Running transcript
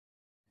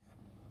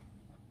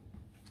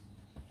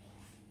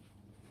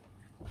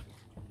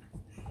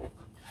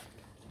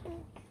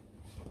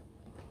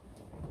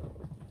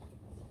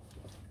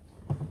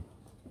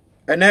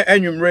ene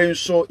enwumre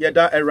nso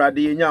yeda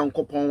Awurade ye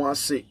Nyankopɔn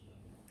ase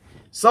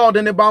sa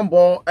ode ne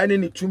bambo ene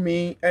ne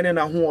tumi ene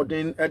na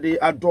hoɔden ede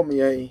adom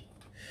yen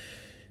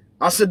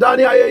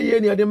asedane ayeye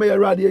ne ede me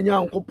Awurade ye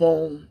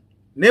Nyankopɔn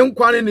ne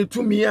nkwane ne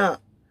tumi a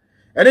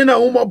ene na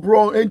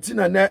homobro enti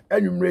na ne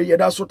enwumre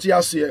yeda so te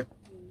ase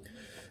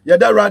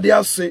yeda Awurade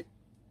ase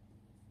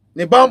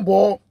ne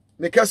bambo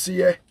ne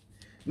kɛseyɛ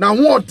na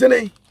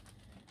hoɔden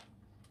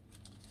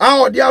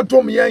a ode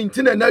adom yen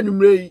enti na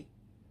enwumre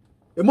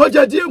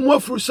emojaji mu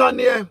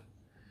afurusane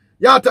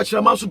ya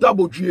atachrama so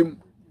dabodwiem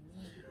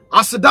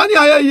asedane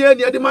ayeye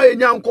ne de ma ye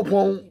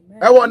Nyankopɔn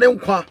ewo ne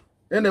nkwa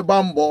ne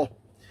bambo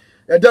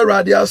eda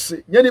Awurade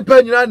ase nye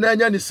nipa nyina na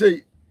anya ne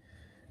sei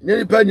nye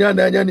nipa nyina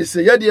na anya ne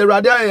sei ye de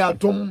Awurade aye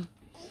atom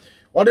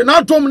ode na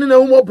atom ne na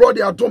humo bro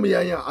de atom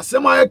yen ya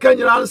asem aye ka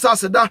nyina ansa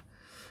aseda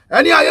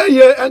ene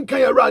ayeye enka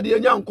ye Awurade ye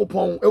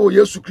Nyankopɔn ewo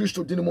Yesu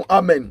Kristo din mu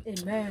amen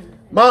amen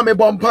ma me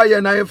bompa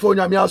ye na ye fo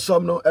nyame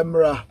asom no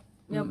emra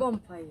ya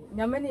bompai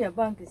nyame ne ya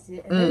bank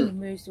se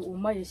so o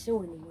ma ye hye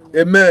woni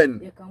mu amen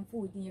ye kan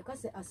fu din ye ka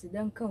se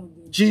asidan kan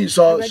din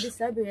Jesus ready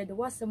sabe ye de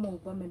wasem o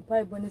ba men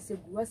pai bone se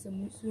gu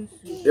wasem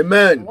sunsu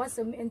amen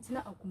wasem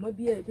entina akoma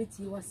bi a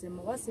beti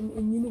wasem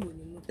enyini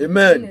woni mu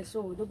amen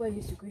so do ba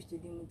Yesu Kristo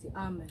din mu ti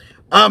amen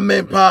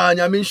amen pa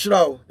nyame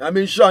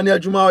nhyira ne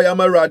adwuma o ya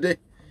Awurade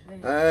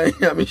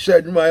nyame nhyira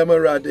adwuma ya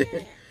Awurade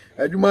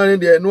adwuma ne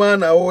de no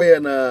ana wo ye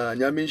na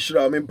nyame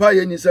nhyira me pa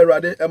ye nyi se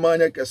Awurade e ma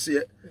anya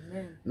kese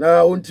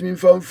na ontimi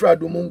mfa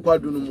mfrado mu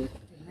nkwado no mu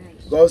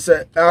go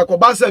say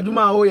akoba sa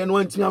adwuma a wo ye no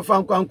ontimi afa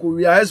nkwanko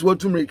wi a ese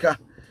wotumrika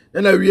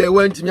na wi e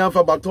wontimi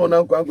afa baton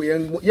na nkwanko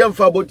ye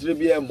mfa botire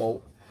bi e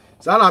mo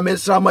sa na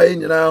mesra ma ye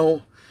nyina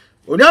ho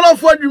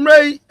onianofo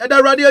adwumrei e da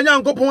Awurade ye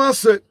Nyankopɔn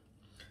ase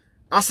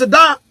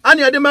aseda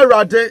ane ade ma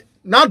Awurade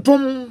na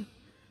dom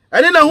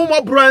ene na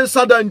humobro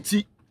ensada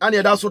nti ane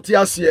eda so te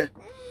ase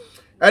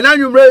ena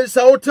anwumrei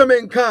sa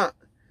woteme nka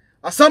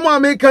asamo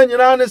ameka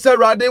nyina ne se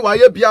Awurade wa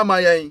ye bia ma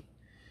yen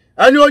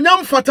ani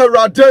onyam fata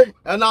Awurade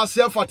ena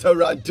ase fata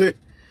Awurade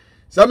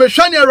sa me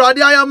hwane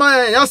Awurade ayama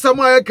yen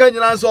asamo ayeka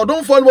nyina se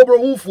odomfo no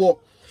bobrohufo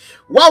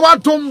wa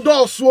dom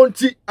do so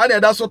nti ane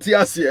eda so te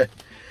ase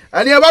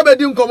ani e ba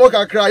bedi nkomo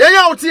kakra yen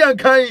ya wote yen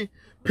kan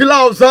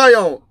Pillar of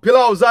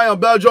Zion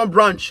Belgium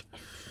branch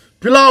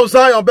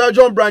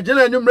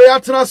na anwumre ya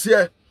tena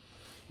se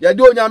ye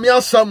de onyame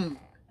asam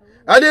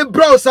ade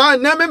bro sa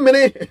na me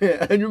mene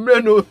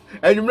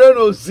anwumre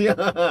no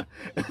sia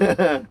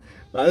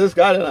mas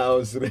cara na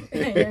osre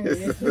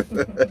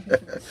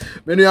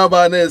menu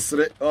aba na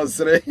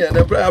osre ya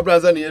na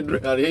braza na edru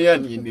are ya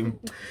nim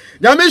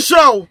nyame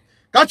show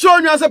ka cho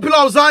onwa se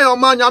Pillar of Zion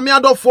ma nyame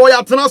adofo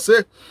ya tena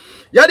se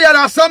ye de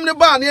asam ne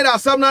ba ne de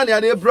asam na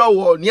ne de bro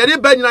wo ne de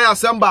ba nyina ya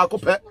asam ba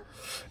akopɛ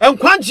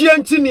enkwagye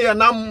enti ne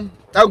nam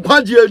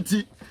enkwagye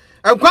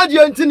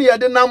enti ne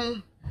de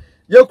nam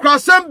ye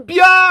krasam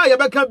bia ye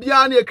beka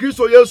bia na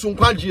Kristo Yesu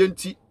nkwagye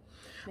enti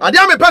ade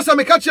a me pesa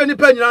me ka kire ni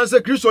pa nyina se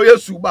Kristo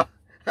Yesu ba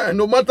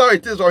no matter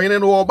it is ohene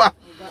no oba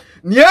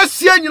ne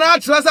asie nyina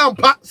kire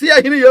sampa se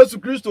ye hene Yesu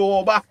Kristo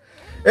oba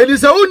edi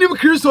se unim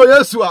Kristo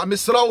Yesu a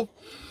mesraw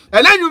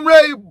ena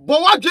nwumre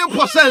bo wadwe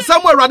 %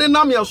 sam Awurade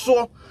nam ye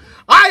so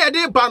aye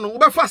de ba no wo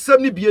befa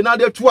sam ni bie na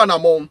de tu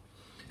anamon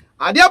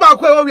ade ba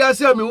kwa wo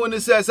wiase a me hu ni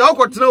se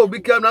okotena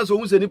obi kam na so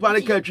hu se nipa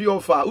ne ka atwi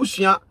ofa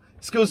usua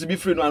skills be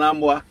free no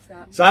anamboa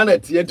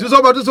sanet ye tu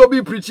so beto so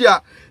be preach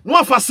a no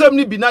afa sam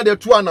ni bi na de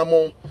tu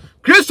anamon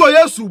Kristo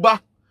Yesu ba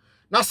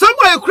na sam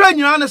wa ekura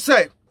nyina ne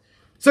se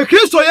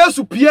Kristo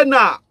Yesu pie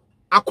na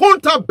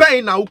akonta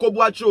ben na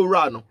ukobu a kire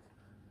owura no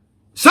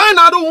sai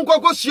na do hu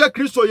kokko hia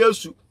Kristo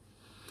Yesu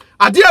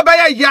ade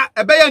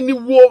ebe ya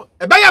niwo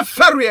ebe ya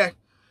ferie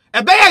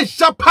ebe ya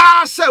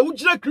japa se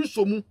ujire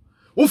Kristo mu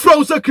wo fra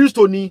wo se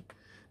Kristo ni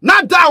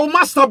na da wo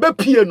master be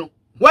pie no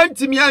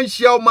wantimi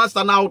anhia wo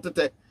master na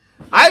wotete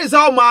ai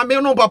za wo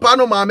maame no papa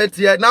no maame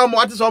tie na mo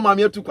ate so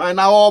maame atu kwan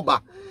na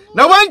oba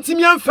na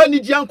wantimi anfa ni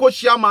di anko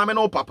hia maame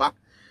no papa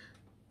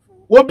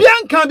obi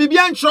anka bibi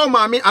anchro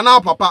maame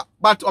ana papa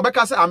but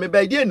obeka se ame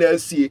ba die na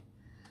asie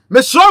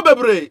me so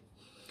bebre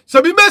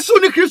se bi mesu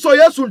ni Kristo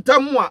Yesu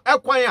ntam a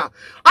ekwan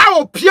a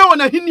wo pie wo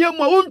na hinia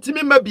mu a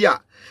wontimi mabia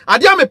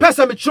ade a me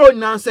pesa me chiro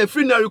nyina se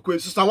free na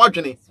request sa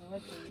wadwene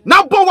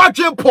na bo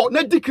wadwen po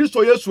na di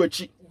Kristo Yesu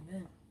achi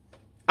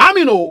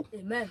amen o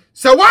amen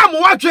se wa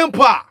mo wadwen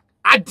po a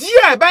ade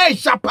e ba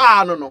ya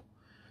pa no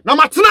na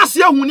matena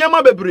se ahunia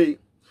ma bebre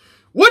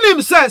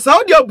wonim se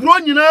wo de aburo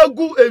nyina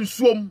agu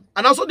ensuom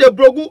ana so de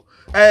abrogu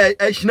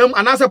hinam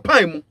ana se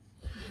pan mu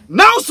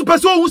now super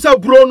so hu se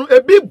aburo no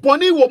ebi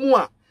boni wo mu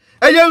a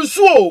eye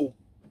nsuo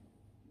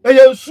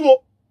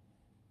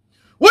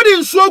wodi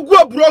nsuo gu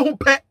aburo ho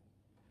pe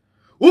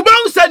wo ba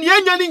unsa ne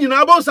anya ni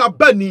nyina ba unsa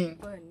bani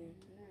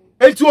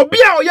enti obi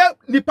a oye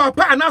ni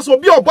papa ana so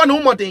obi obo ne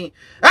homoden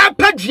e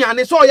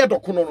paduane so oye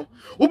dokono no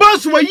wo ba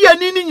unsa wayi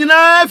ani ni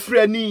nyina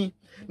afrani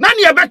na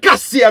ne e beka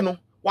se no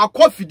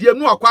wakọ fidie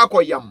no wakọ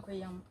akoyam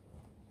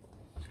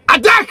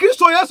ada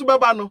Kristo Yesu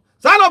beba no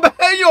sa no be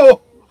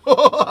yo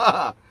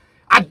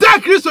ada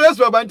Kristo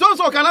Yesu beba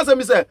ntonso kana se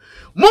mi se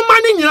momma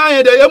ni nyina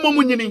ye de ye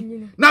momu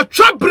nyini na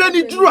twabre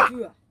ni duru a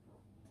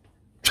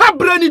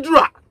Twabre ni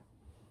dura.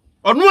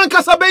 Ono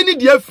ankasa be ni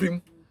de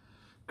afrim.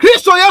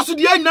 Kristo Yesu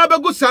de anyina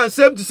begu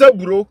sansem ti se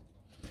buro.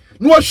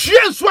 No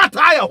hwie nso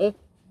ataya ho.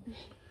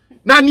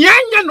 Na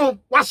nianye no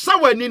wasa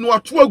wani no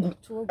ato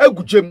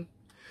agugem.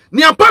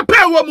 Ni apapa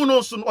ewo mu no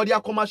nso no de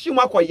akomashi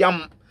mu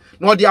akoyam.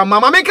 No de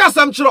amama meka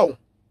sam kire.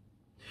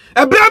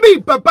 Ebra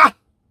bi papa.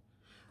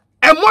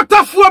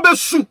 Emotafuo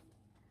besu.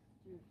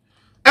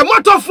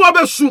 Emotafuo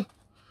besu.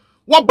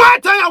 Wo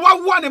batan ya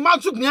wawo ne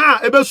manso nya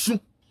ebesu.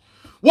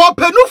 Wo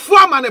penufu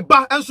ama ne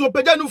ba enso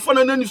pegya nufu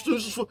na nani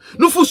susu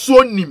nufu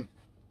so nim.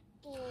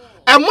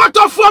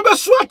 Emotafuo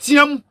besu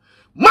atiam.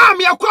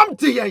 Maami akwam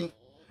te yen.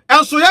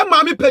 Enso ye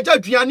maami pegya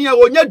duane a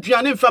wonya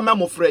duane mfa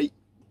mamofrei.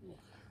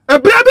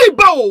 Ebra bi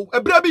ba o,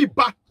 ebra bi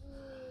ba.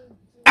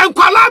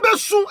 Enkwala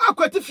besu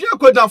akwatifia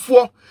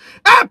akodafo.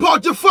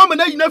 Airport fo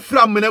na yina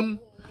fra menam.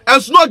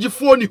 Enso no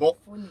gifo ni ho.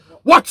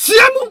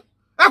 Wotiemu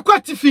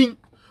akwatifin.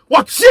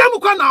 Wotiemu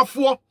kwa na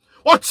afo.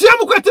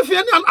 Wotiemu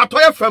kwatifin ni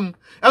atoye fam.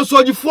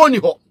 Enso gifo ni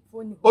ho.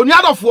 Oni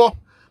adofo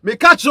me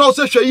ka kire o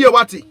se hweye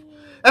wate.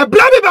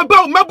 Ebra bi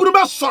beba o maburu be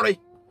sori.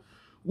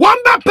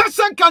 One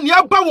person can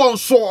ya ba won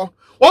so.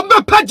 One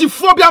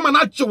pagifo bi ama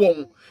na che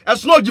won.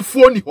 Enso no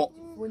gifo ni ho.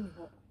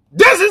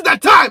 This is the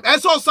time.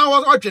 Enso san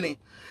was urging.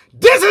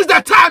 This is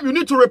the time you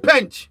need to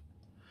repent.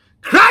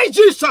 Christ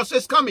Jesus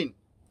is coming.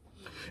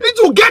 It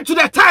will get to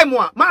the time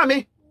one,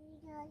 mommy.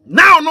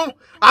 Now no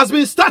has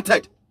been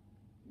started.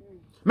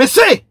 Me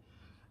say,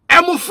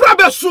 emufra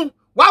besu,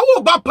 wa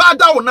wo ba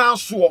pada wo na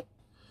so.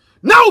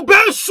 Now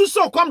be su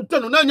so come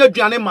tenu na nya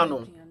duane ma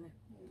no.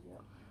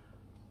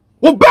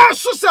 Wo ba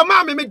su se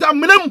mommy me da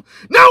menam,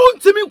 na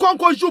untimi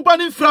konkon juba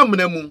ni fra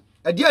menam.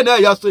 E de na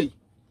ya sei.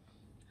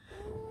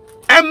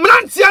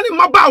 Emrantia ni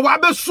maba wa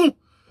besu.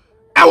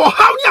 E wo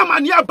haw ni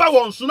amane aba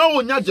won so na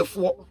wonya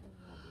jefo.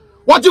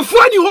 Wo jefo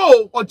ni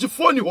ho, o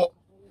jefo ni ho.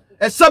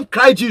 Except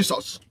Christ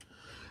Jesus.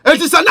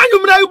 It is an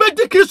anumra you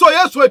be Kristo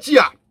Yesu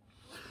achia.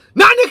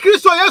 Nani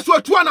Kristo Yesu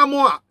atu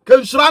anamoa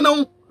kenhira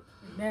no.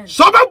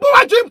 So be bo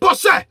adwen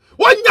pose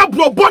wonya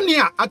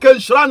brobonia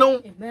akenhira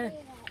no. Amen.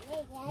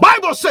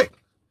 Bible say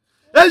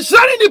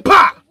enhira ni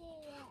pa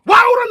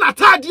wauro na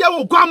tade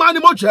wo gwama ni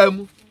mogya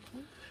mu.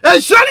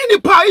 Enhira ni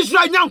pa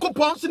Israel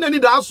nyankopon se nani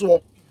da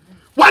so.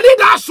 Wani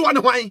da so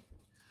ne hwan.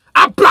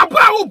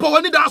 Abraba wo bo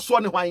wani da so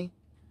ne hwan.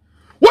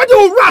 Wodi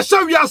wo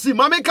rasha wiase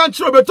mame kan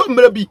kire beto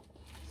mra bi.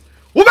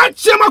 Wo ba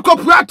chiema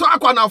kopuato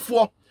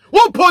akwanafo.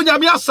 Wo po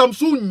nyame asam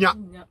so nya.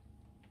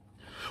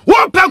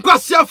 Wo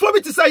penkwasiafo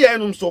bi ti say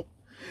yenum so.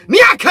 Ni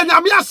aka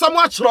nyame asam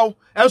a kire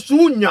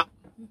enso nya.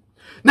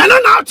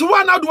 Na to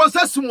one na do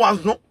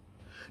sesimu no.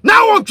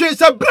 Na wo twen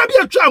se bra bi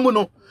atwa mu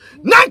no.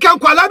 Na kan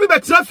kwala bi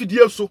betra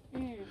fidie so.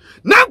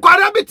 Na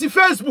kwala bi ti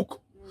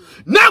Facebook.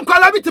 Na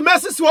kwala bi ti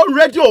message on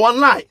radio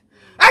online.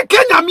 Aka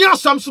nyame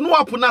asam so no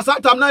apuna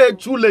satam na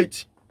too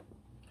late.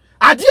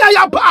 Adia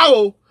ya ba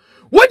o.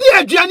 Wodi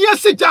aduane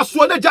asija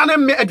so na jane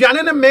me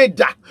aduane ne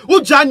meda. Wo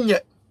janye.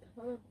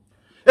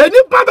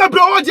 Eni pa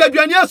bebre wo di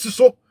aduane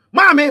asiso.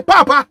 Mami,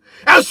 papa,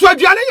 enso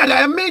aduane ya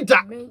da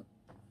meda.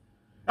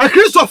 A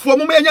Christopher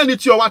mo enya ni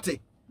ti o wate.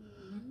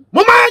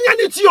 Mo ma enya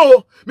ni ti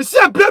o. Me se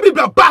abra bi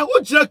ba wo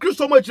jira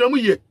Christo mo jira mu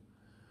ye.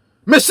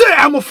 Me se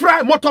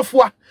amofra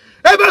motofoa.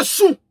 Ebe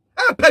su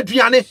e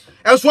paduane.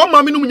 Enso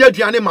ma me no nya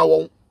aduane ma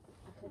won.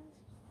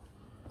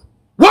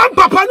 Wan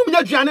papa no nya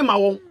aduane ma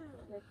won.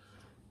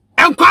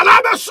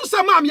 Enkwala be su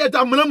se mam ye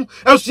da mnam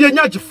enso ye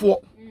nya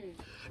gifo.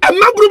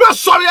 Emaburu be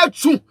sori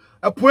atu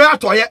apoe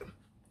atoye.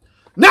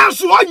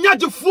 Nanso onya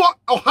gifo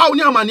ohaw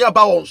ni amane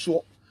aba won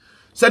so.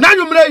 Se na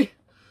nwumrei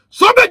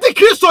so be di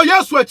Kristo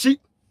Yesu achi.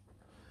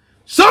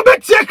 So be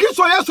ti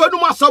Kristo Yesu anu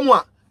masamu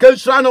a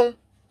kenhira no.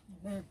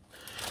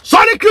 So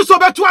ni Kristo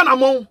betu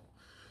anamon.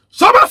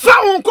 So be fa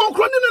won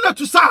konkro ni na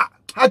tu sa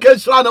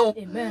akenhira no.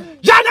 Amen.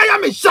 Ya na ya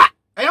me sha,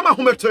 eya ma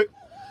homete.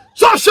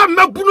 So sha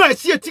mabunu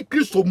asi ati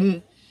Kristo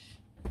mu.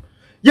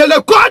 Ye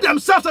le call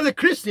themselves as the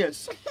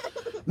Christians.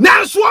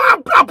 Now so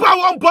braba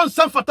won bon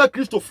san fata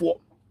Christopher.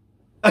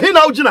 Ahi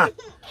na ugina.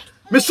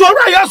 Me so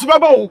ra Yesu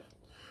baba o.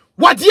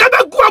 What ye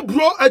be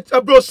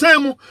go bro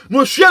sam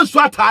no hwe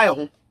nso ataye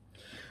ho.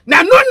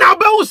 Na no na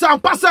be wo san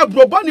pasa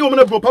bro boni wo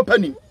na bro papa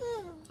ni.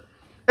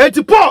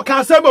 Eti Paul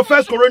can say about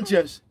 1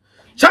 Corinthians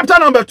chapter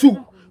number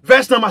 2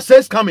 verse number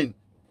 6 coming.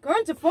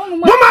 Going to form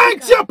mama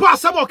ntia pa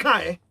samo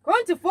kan.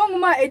 Going to form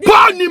ma edi.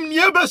 Paul nim ne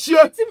ebesie.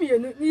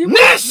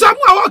 Ne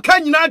samwa wo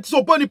kan nyina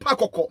nti boni pa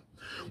kokko.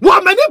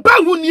 Wo mani pa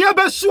hu ne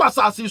ebesu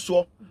asase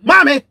so.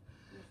 Mame.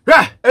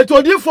 Eti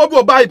odifo bi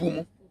o Bible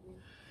mu.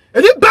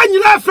 Eni ba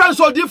nyina friends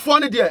odifo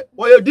ne de.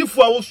 Wo ye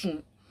odifo a wo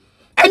sun.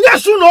 Enya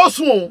su no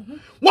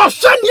sun. Wo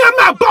hwe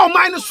niam ba o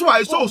man so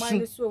a so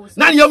sun.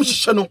 Na niam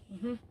hihye no.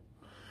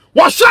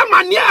 Wo hwe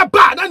mane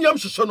ba na niam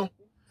hihye no.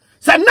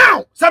 Say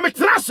now, say me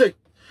trase.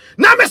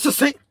 Na me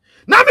sese.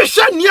 Na me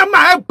hwe niam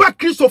a ba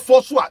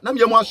Christopher so a na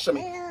me mu ahye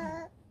me.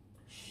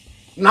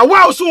 Na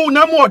wa so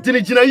na mo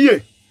odinigina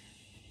yie.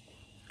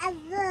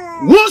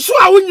 Wo so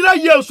a wo nyina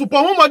yie so po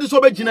ho modi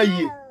so be gina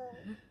yie.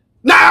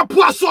 Na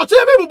apo aso te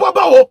me bu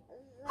baba wo.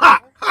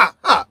 Ha.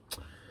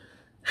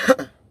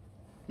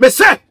 Me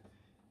say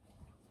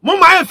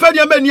Mama en fe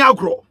de mani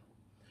agro.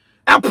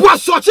 Epo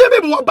asoche me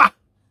bo ba.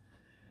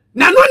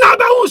 Na no na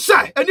ba hu se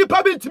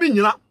enipa bi ntimi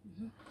nyina.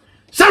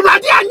 Se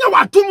rade anya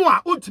watom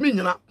a untimi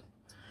nyina.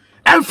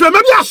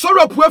 Enfrema bi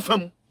asoro apu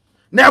afam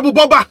na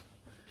ebobọ ba.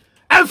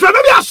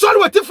 Enfrema bi asoro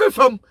watifi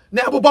fam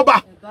na ebobọ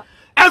ba.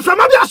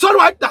 Enfrema bi asoro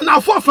na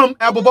afọ fam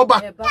ebobọ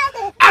ba.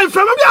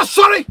 Enfrema bi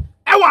asoro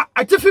ewa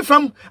atifi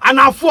fam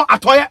anafo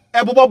atoye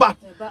ebobọ ba.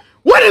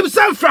 When him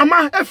say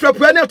frama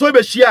efrapu na to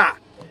be hia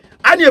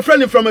ani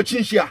efra from a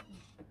chinhia.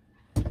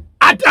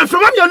 At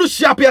frama me anu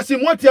hia pese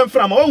mo tie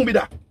frama won bi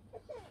da.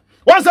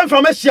 One say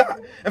from a hia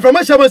and from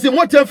a hia say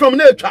mo tie from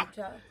na atwa.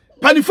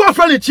 Panifo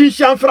fra ni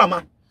chinhia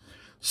frama.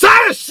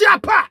 Say hia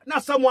pa na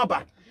samu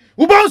aba.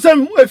 Wo bon say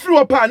efri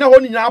wo pa na ho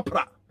ni nya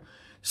pra.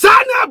 Say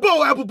na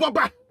bo ebobọ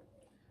ba.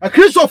 A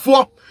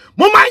Christopher,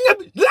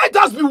 let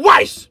us be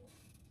wise.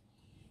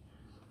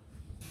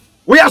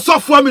 We are so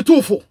for me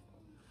too for.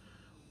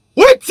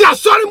 Wait,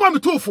 sorry,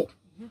 mommy too for.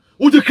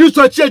 Would the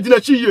Christian change in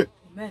a chi?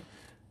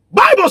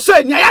 Bible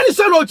said, Nyani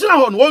said, oh,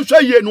 John, won't show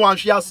you no one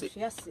shall say.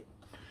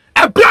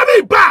 A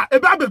baby bar, a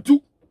baby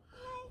too.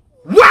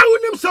 Why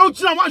wouldn't him say,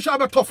 John, one shall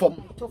be tough for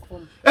me?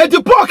 And the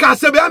podcast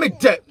said, I'm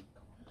dead.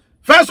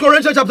 1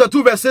 Corinthians chapter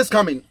 2 verse 6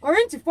 coming.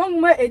 Corinthians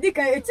form where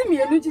edika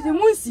etimi enu ti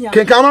munsia.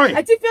 Can come on.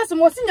 Ati fiase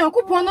mo si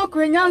Nyankopon no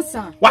kra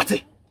nyansa. What?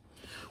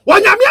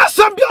 Onyame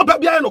asam bia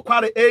obabia no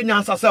kware e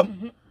nyansa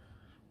sam.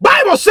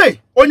 Bible say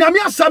onyame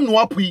asam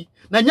no apui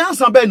na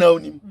nyansa be na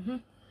onim.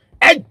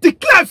 And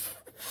declare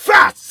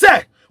fact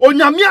say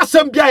onyame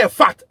asam bia ye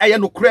fact e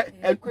no kra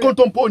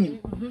kontompo onim.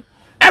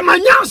 E ma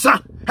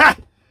nyansa ha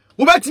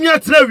wo betimi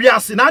atra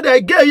wiase na da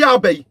ge ya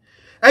obai.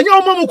 And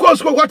your mom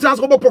calls go what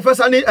transport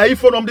professor ni a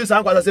phone on this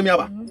anchor same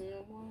yaba.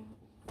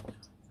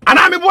 And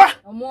I'm a boy.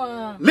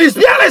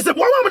 Lesbianism,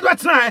 one woman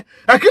to try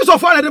a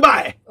Christopher at the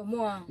buy.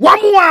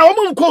 One more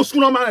woman calls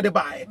school man at the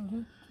buy.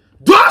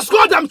 Those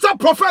call themselves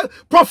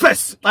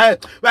professors.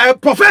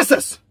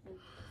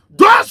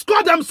 Those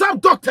call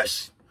themselves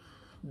doctors.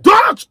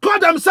 Those call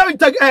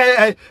themselves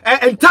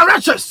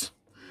interactions.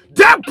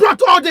 They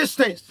brought all these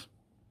things.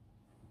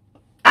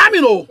 I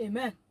mean, oh,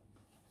 amen.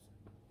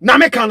 Now,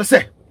 me can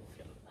say.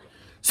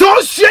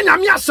 So she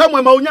nyame asam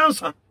ma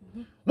onyansa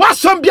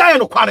wasam bia ye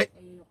no kware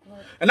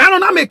and I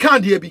don't make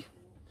can dey bi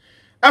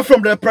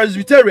from the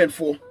Presbyterian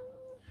for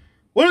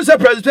when say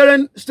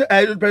Presbyterian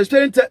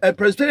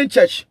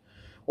church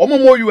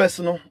omo US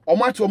no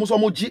omo ati omo so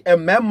omo gi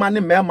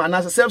emema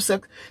na self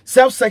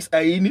sex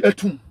ni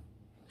atum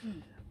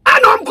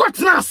ana om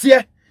kwatena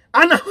ase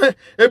ana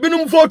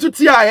ebinum fo to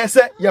ti a ye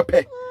se ye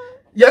pe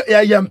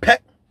ye mpe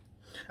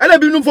ana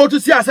ebinum fo to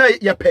ti a se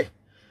ye pe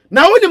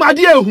na woni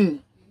made ehu.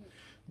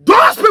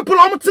 Those people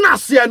are not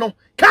no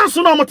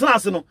council no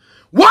no.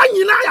 One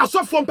yina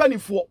so from penny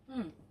for.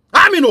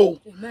 I mean oh.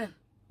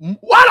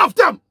 One of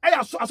them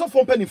I saw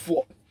from penny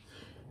for.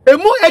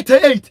 Emu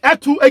 88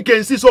 2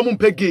 against so mum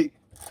pege.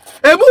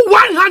 Emu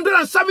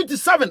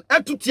 177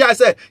 2 tia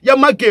say ye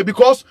mage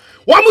because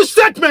one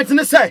statement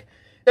ni say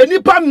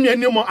enipa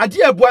mmienu ade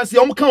ebuanse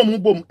ye kan mu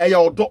bom e ye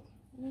odo.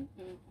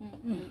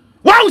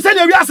 One say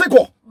na wiase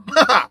ko.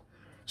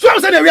 So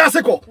say na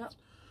wiase ko.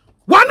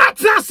 One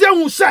atrase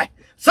hu say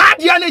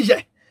Sadia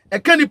neje e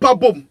kanipa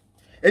bom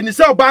eni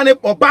se oba na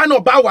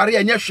oba ware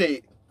enye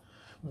hwe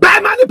ba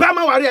ma ni ba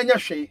ma ware enye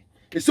hwe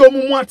e se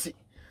omumu ati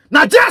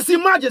na just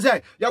imagine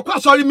say ya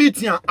kwa sorry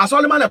meeting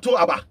asole ma na to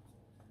aba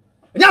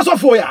enya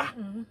sofo ya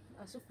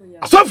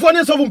asofo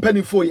ne sofo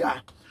mpanifo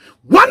ya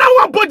 1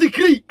 hour body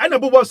decree and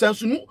abobo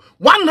sense nu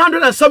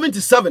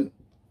 177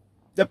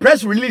 the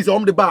press release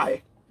on the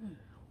buy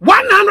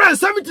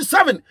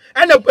 177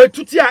 and a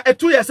tutia a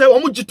 2 years say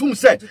omo gitum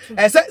say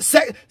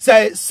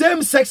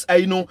same sex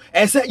you know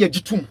say ye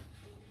gitum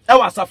e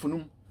wasafo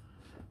num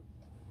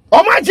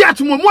omo gi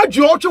atum mo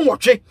agi otwe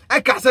wotwe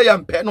e ka say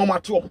yampe no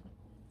mato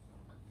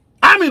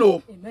amen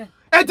o amen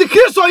e de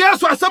Kristo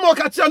Yesu asem o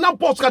ka kire na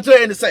post ka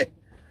kire ni say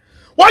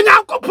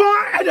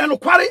Onyankopon e de no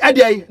kware e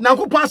de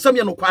Nyankopon asem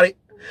ye no kware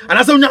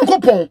anase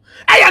Onyankopon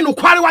e ye no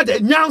kware wa de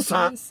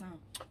nyansa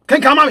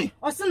Can come me.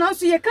 Osana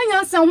so ye kan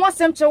yansan ho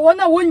asem che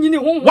wona wonyini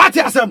ho. What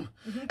asem?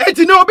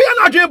 Enti na obi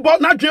na dwen bo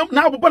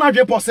na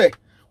dwen po say.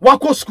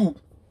 Wako school.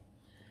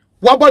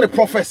 Wabo the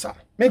professor.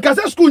 Me kan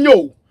say school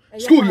nyo.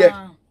 School ye.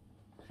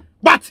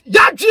 But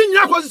ya dwen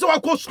nya ko say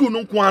wako school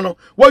no nko ano.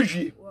 Wa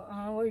hwie.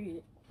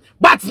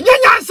 But nya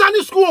yansan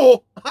ni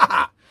school.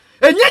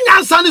 Enya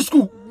yansan ni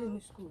school.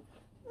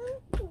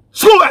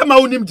 School e ma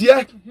onim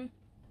de.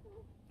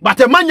 But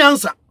e ma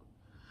yansan.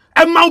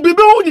 E ma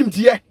obibe onim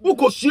de.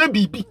 Ukosua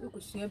bibi.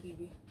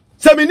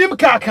 Se minim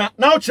kaka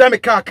na o kire me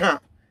kaka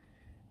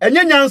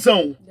enye nyansa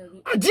o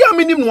ade a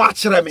minim no a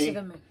kire me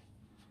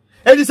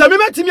edi se me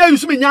metimi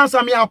ayusu me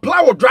nyansa me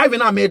apply wo driving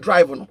na me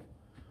drive no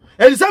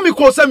edi se me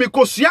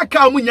kosua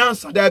ka mu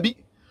nyansa da bi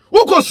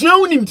wo kosua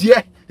unim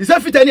de e se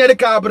fitani e de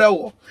ka abra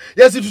wo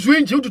yes tutu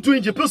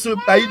inji person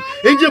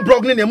inji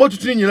brog ne mo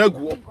tutu nyina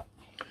guo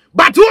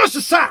but wo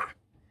sisa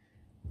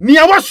ni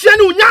a wo hye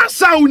ne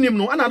nyansa unim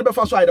no ana de be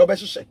fa so aida wo be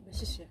hye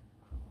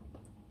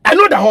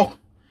eno da ho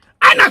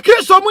Ana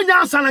Kristo mu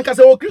nyansa na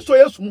nkase wo Kristo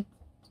Yesu mu.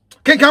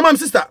 Kenka mam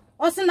sister.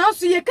 Ose na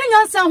so ye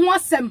kanyansa ho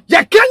asem. Ye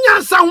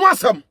kanyansa ho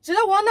asem. Kire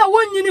wona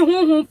wonyini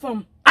honhom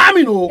fam.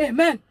 Amen o.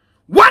 Amen.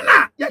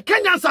 Wana ye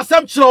kanyansa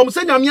asem kire om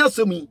se nyame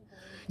asem yi.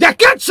 Ye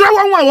ka kire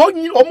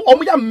won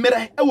om ya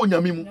mmere e wo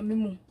nyame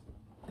mu.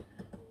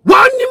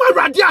 Wani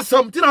ma radi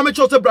asem ti na me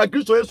chose bra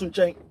Kristo Yesu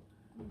nchen.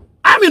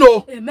 Amen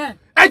o. Amen.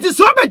 It is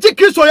so be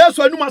Kristo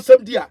Yesu anum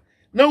asem dia.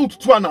 Na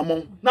ututu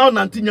anamon. Na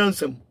onanti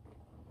nyansem.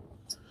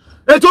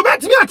 Eto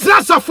betimi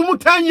atrasa fum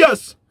 10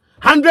 years,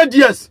 100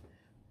 years.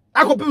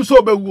 Akopim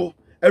so bewuo.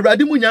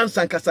 Awurade mu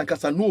nyansa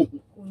nkasa no.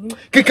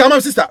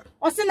 Kikama sister.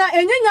 Ose na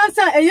enye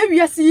nyansa eye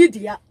wiase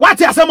yidia. What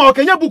asem o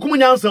kenya buku mu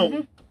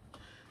nyansa.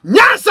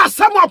 Nyansa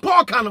Samuel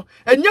Paul kano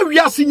enye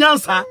wiase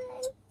nyansa.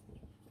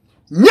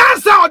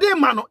 Nyansa ode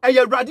ma no eye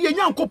Awurade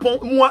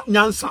enyankopon mu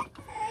nyansa.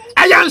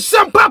 Eye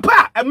nsem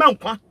papa e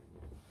mankwa.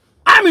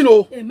 Amen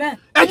o. Amen.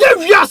 Enye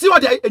wiase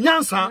ode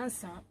nyansa.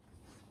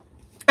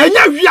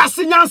 Enye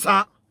wiase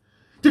nyansa.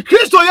 The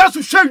Kristo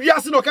Yesu hwe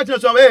wiase no ka kire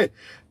so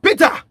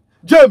Peter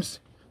James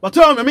but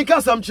me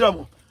make some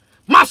chamo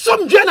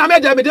masomdwe na me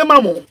de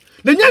mamo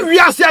na nya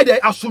wiase de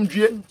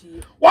asomdwe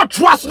what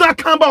trust na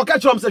kan ba o ka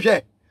kire se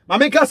hwe ma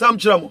make some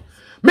chamo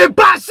me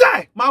ba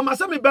se ma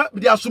se me ba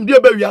de asomdwe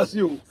ba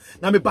wiase o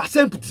na me ba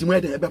se mputimu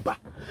de be ba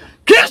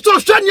Kristo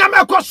hwe nya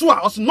me koso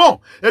a o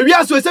no e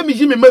wiase o se me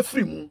yi me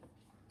mafiri mu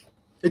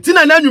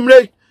etina na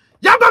nwumre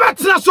ya ba ba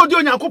tena so de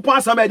onyankopon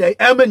asama de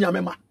e ma nya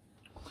me ma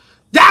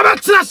ya ba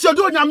tena so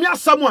de onyame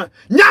asam a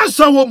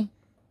nyansa wom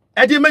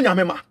e de ma nya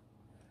me ma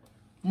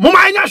Mama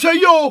enya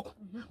hwe yo.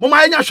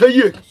 Mama enya hwe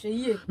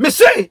ye. Me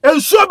say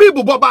ensuo bi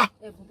buboba.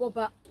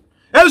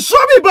 Ensuo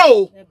bi ba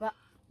o.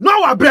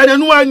 No wa bre ne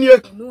no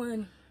anie.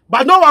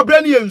 But no wa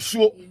bre ne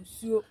ensuo.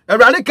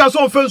 Ewrade ka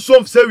so mfa ensuo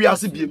mfa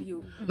wiase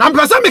biem. Na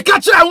mpesa me ka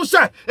kire ho se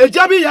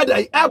eja bi ye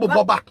dai e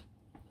buboba.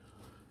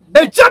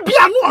 Eja bi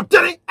anu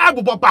odere e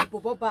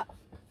buboba.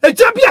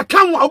 Eja bi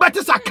akan wa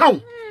obetisa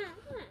kan.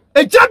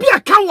 Eja bi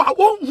akan wa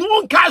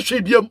won ka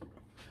hwe biem.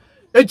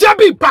 Eja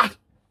bi ba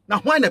na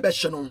ho na be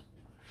hye no.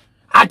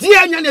 Ade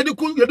anya ne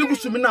yediku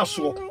sumi na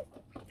so.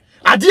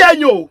 Ade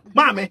anya o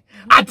maame,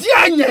 ade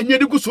anya ne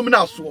yediku sumi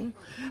na so.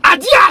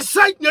 Ade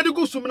asai ne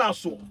yediku sumi na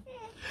so.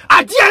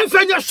 Ade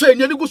anfanya hwe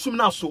ne yediku sumi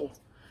na so.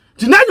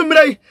 Dinanu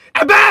mrei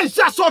ebe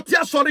hya so te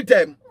sorry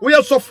dem. We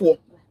sofo.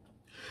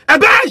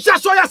 Ebe hya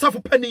so ya safo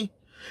pani.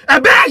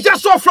 Ebe hya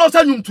so fro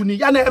sa nwumtuni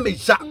ya na eme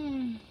hya.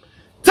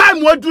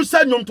 Time wadu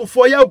sa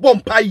nwumtofo ya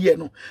bompa ye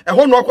no.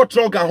 Eho no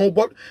akotra oga ho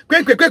bo.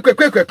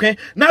 Kwen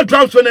na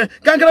drums ne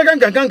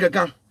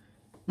gangan.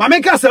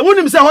 Mameka se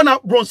wonim se ho na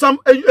bronsam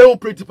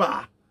operate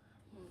pa.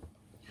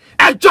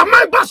 E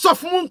jamai bass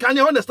of moon kan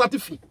ye when start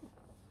fi.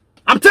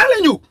 I'm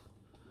telling you.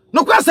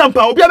 No kwasam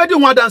pa obi abedi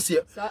ho dance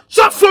here.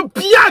 So for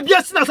bia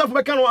na so for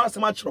meka no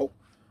asema kiro.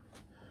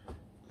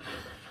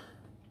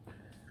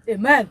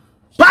 Amen.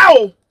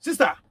 Pao,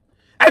 sister.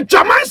 E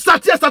jamai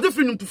start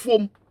fi num to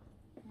form.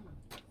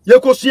 Ye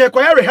ko sue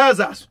ko ye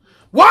rehearsals.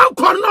 One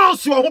corner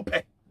so ho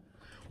pe.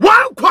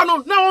 One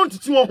corner na won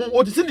titi wo ho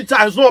o titi the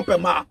time so pe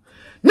ma.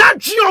 Na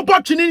twi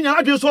opportunity nya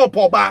adwe so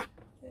opoba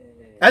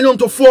enyo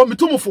to fo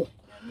mitumfo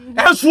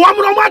enso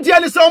amro ma de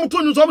ne se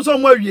omto nyu so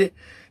mo awie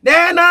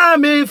na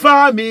me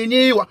fa me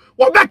ni wo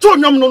beto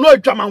nyom no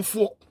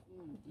adwamanfo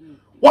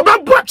wo be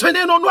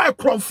botwene no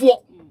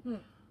ekromfo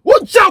wo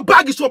ja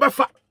bag so be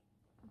fa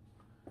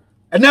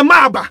ene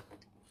ma aba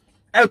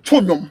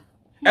eto nyom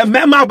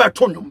emema aba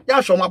to nyom ya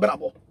hwo ma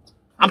brabo.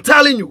 I'm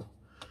telling you,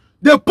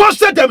 they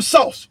posted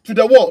themselves to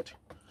the world,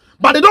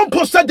 but they don't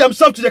post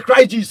themselves to the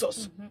Christ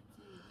Jesus.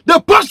 They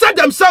posted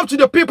themselves to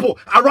the people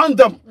around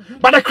them.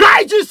 But the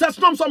Christ Jesus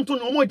not something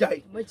no more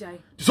die.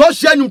 So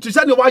she knew to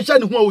send the white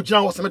shine who was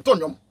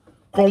metonyum.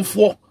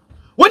 Comfort.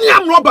 When you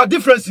have rubber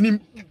difference in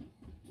him.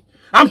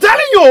 I'm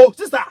telling you,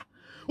 sister.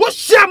 What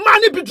share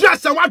money be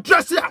dressed and what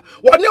dress here?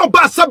 What no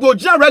bad sabo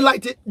red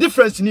light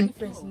difference in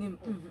him.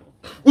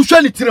 Who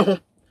shall it home?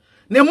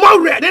 Ne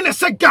more red than a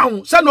set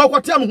gown. Send no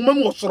what time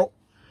whom was so.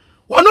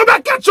 One no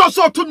back catch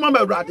your to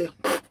Mamma Rade.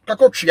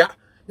 Kakotria.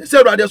 They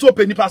said rather so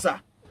penny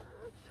passer.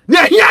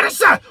 Ne here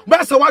sir,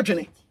 where's the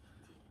watching?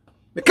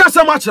 Because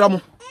so much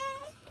ramo.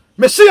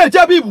 Me see a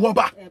jabi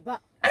woba.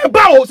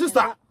 Eba o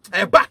sister.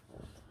 Eba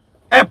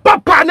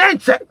pa na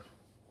nche.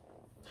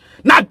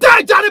 Na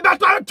da jare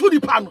beto to the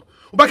pan.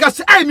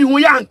 Because I mi hu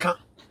yanka.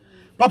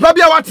 Papa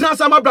bia watena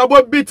sama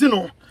brabo biti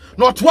no.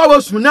 No to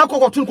was na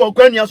kokotun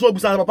konkwan ya so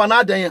obusa papa na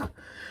adan ya.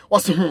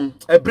 Was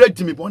e bread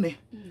me bone.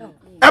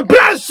 E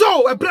bread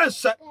so, e bread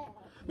se.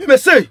 Me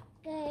say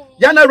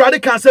ya na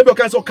Awurade kan se bi o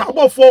kan so ka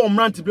bo for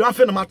omrant bi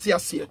afa na mate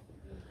ase e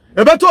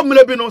beto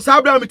mle bi no sa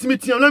bra metimi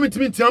tiam na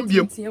metimi tiam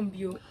biem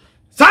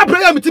sa bra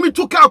ya metimi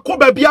tuka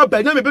akoba bia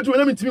ba na me beto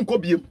na metimi nko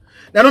biem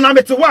na no na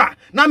mete wa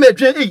na me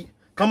dwen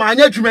kama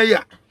anya adwuma yi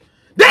a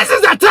this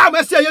is the time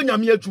I say ya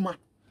nyame adwuma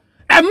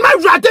e ma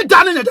Awurade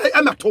da ne da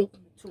e meto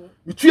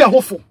mitu ya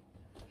hofo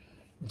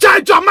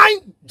ja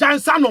jaman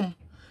jansanom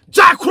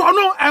ja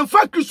krono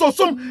enfa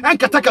kristosom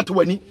enkatakata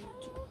wani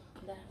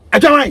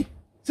adwaman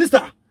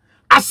sister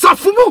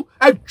asafumu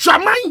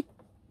adwaman.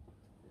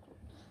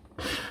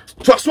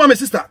 Trust me,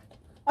 sister.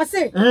 I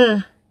say,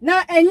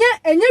 Na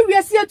enye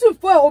wiase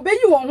atufo a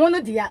obeyi won ho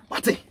no dia.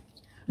 Wate.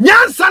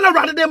 Nyansa na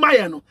rather de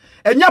maye no.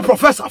 Enya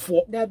professor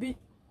for. Dabi.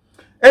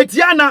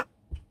 Etiana,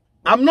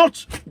 I'm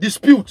not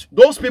dispute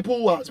those people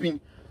who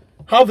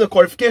have the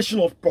qualification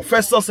of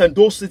professors and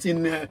those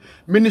sitting in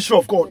ministry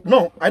of God.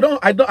 No, I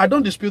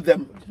don't dispute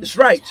them. It's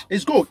right.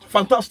 It's good.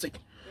 Fantastic.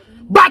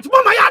 But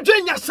mama ya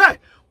doing ya say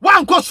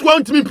one course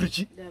want me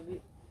preach.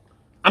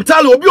 I'm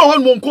telling you, obi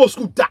on one course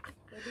school da.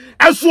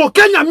 And so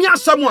Kenya me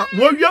asamo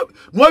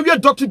no we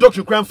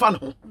doctor kran fa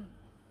no.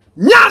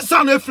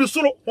 Nyansa na efiri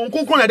soro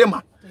onkonkon na de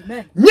ma.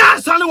 Amen.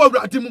 Nyansa na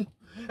wawrade mu.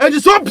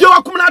 And so bia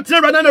wakom na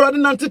tene rade na rade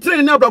na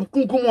tetere na abra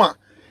kunkum a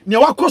ne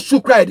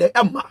wakosu krai de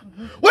emma.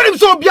 When him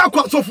so bia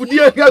kwa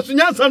sofudie asu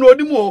nyansa na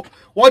odimu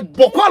o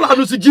bokwala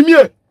no se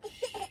jimie.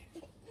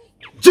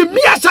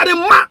 Jimie sare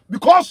ma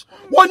because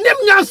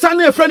wonim nyansa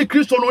na efre ni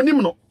Kristo no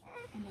onim no.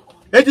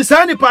 E di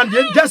say ni pan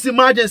just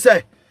imagine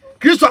say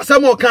Kristo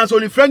asemo kan so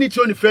ni frɛ ni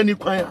tio ni frɛ ni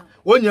kwan a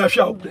wonya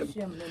hwe awdem.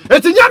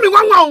 Eti nyame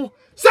wanwan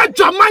say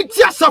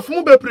Jamaica asafo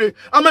mu bebre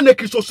ama na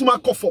Kristo suma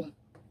kofom.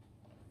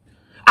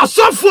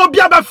 Asafo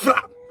bia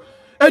befra.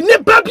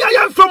 Eni bia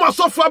ya mfam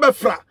asafo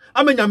befra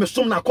ama nyame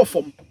som na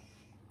kofom.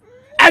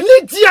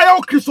 Eni dia ya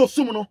Kristo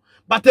sum no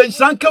but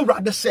ensanka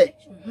wrade say.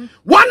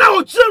 Wana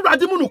o tire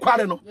wrade mu no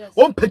kware no.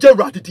 On page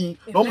wrade din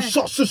no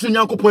so susu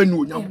nyankopon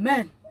anu onyam.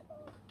 Amen.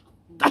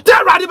 Ate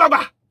wrade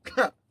baba.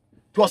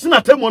 To was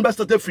not one best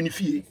at the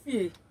fee.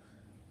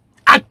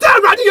 At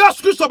that radio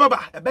Christo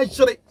Baba, a bench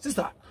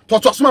sister.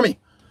 To was mammy.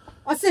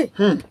 I say,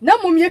 no,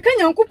 mum, you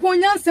can uncle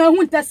Ponyansa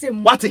who does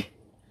him. What?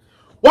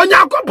 When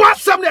you go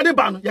past some of the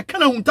ban, you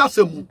cannot tass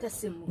him.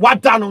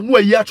 What done on no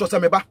year to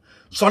Sameba?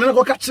 Solena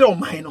go catch your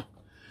mine.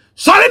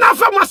 Solena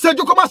for my said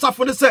you come as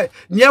for the say,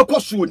 near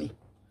Kosuni.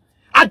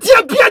 I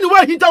dear be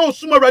anywhere he down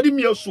summa ready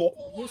me so.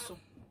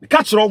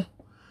 Catch roll.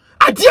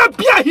 I dear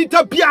be a hit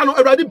a piano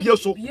already be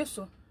so.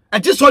 I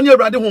just on your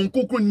radio home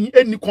cook ni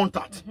any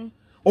contact.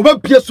 Over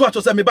beer swatch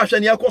or me bash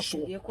and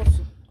yakoso.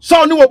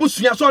 So no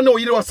busia, so no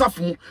you was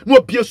safu,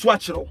 no beer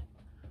swatcher.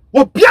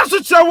 What beer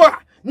switch no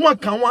one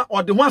can one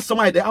or the one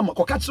somewhere the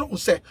amako catch on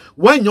say,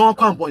 when you're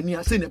combo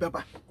near Sine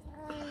Baba.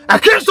 A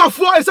case of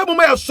 4 is some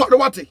way of sort of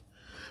what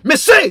me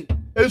say,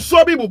 and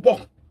so be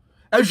bo.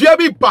 As you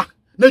be back,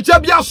 the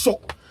jabia so.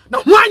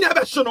 Now, why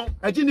never show?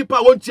 I didn't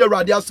want to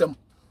radiasum.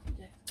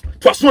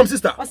 Trust me,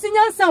 sister. I see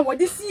your son. What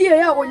this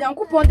year when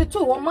Uncle Ponte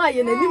to my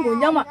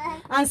and Yama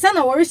and son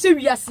of our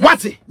serious.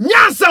 What's it?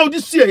 Nyansa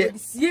this year.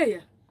 This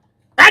year.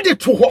 Add it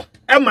to her.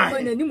 Am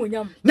I?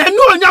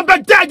 No, number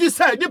daddy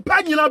said the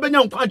penny of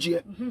Benyan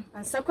Quagia.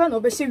 And second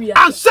of a serious.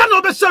 And son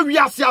of a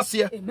serious, yes,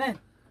 amen.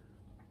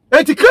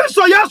 And the curse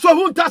or yes, or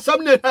won't touch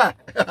some her.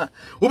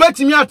 Who bet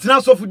me out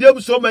now for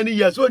them so many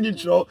years, when you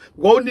know,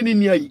 going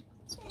in ye.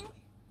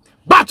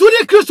 But to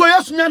the Christ or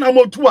yes, Nana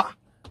Motua.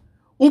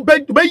 Ube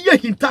ye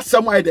hinta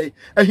somewhere day,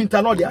 a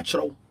hinta no the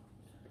actual.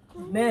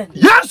 Amen.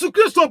 Yes,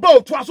 Christo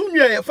boat was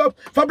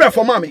unye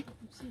for mammy.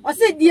 I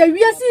said, dear, we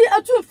see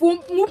a two for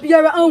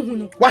Mubiara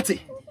own. What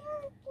it?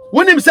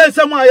 When him say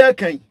somewhere I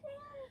came.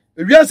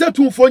 We are set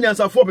 2 4 years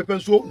and 4 people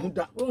so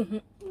muda.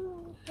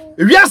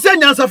 We are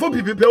saying answer for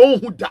people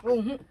who da.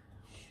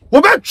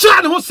 We bet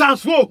chan who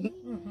sounds for.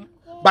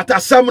 But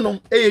a salmon,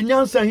 a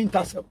nyansa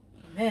hinta.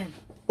 Amen.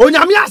 On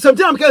Yamia,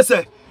 sometimes can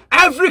say.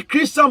 Every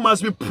Christian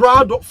must be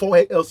proud for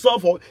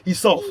herself or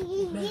himself.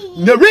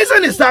 The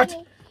reason is that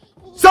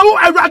so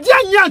a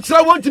radiant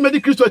want to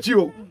make Christ with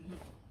you.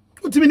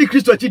 What to make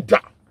Christ with you?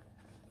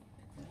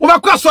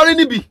 Over sorry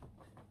nibi.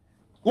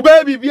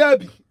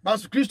 Ubaby,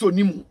 but Christ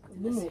nimu.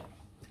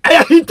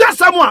 I hint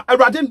someone a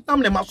radiant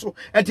amnemaso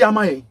at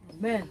Yamae.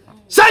 Amen.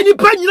 Say you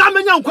penny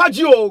ramen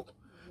quadio.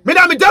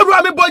 Madame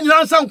Deborah born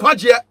your son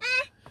quadia.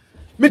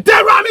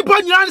 Medera me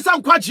born your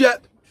son quadia.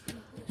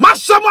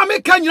 Masama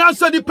me can you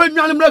answer the penny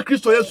animal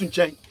Christo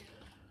Yesun.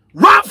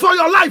 Run for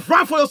your life,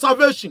 run for your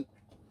salvation.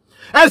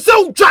 And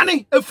so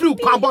Johnny a few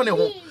carbon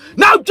home.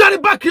 Now Johnny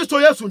back Christo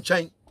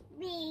Yesun.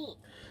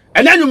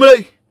 And then you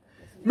may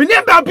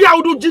never be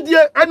out of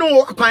Gidia and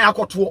no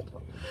Payakoto.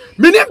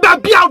 Me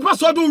never be out was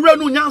do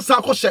run on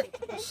Yansa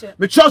Coshe.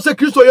 Me Chelsea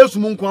Christo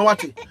Yesun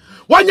Kwati.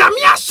 When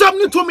Yamia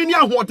some to me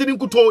near what didn't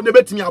go to the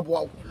betting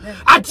abo.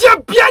 I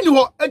dear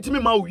piano and to me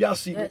mau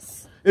yasi.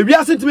 If you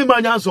are sent to me my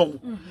answer,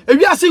 if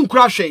you are seeing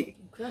crashay,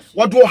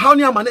 what do how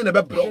near man in a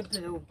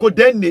bed? Go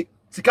then,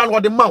 Sikan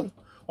what the mount,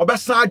 or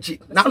best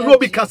sergeant, now no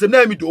because the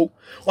name do,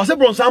 was a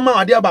bronze sama,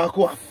 a dear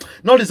Bakua,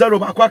 not the 0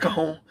 Baquaka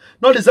home,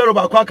 not the 0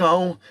 Baquaka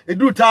home, it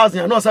do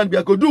 1,000, no son be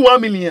a go do 1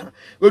 million,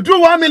 go do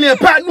 1 million,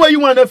 pat where you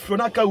want a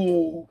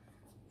Fronaka.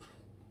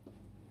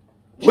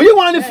 Well, you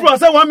want it for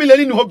us 1 million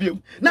in hobby.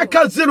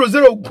 Naka 0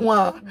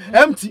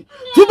 empty.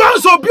 2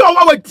 months of beer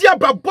our dear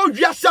Babo,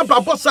 Yasa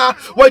Babosa,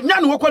 when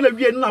Yan walk on a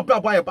real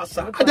Napa by a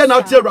bassa. I then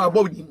I'll tell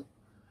about him.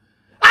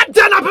 I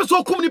then up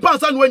so come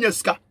pass and when you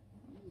ska.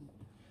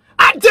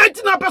 I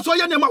did not pass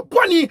Yanama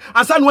Pony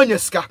and San when you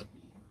ska.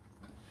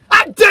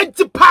 I did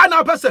to pan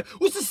up as a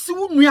who's a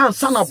soon young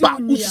son about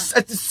who's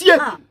at the sea.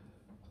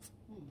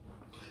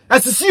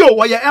 As a CEO,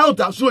 why your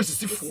elder so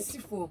is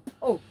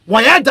oh,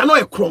 why I don't know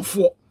a crumb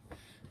for.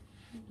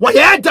 Why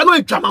elder no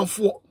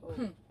adwamanfo.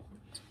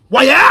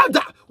 Why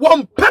elder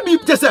one pemi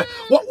te say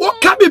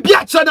what can be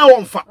a channel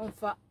on fa.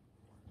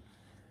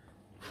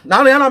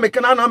 Now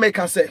na make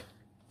say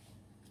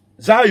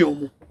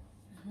Zion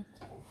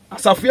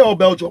Afriyie or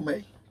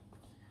BELGIUM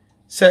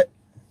say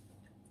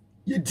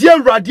ye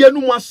dear radia no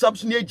more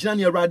subs near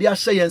Jania radia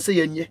say and say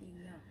ye.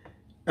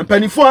 And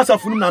penny for us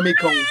of na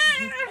make on.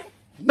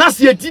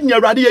 Nasi ye dinya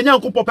radia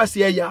yanko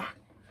popesi ya.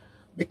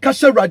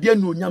 Because radia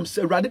no nyam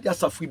say radia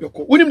Afriyie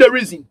beko. What the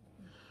reason?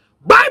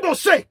 Bible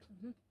say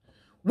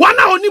one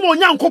hour ni mo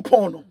yanko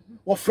pono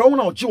or from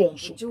now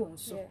Jones.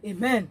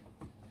 Amen.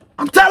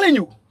 I'm telling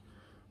you.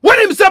 When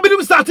him say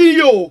be starting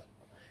you.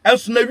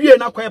 Else na wie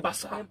na kwa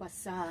basa.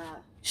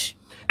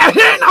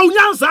 Ehe na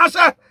unyansa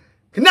ase.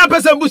 Kina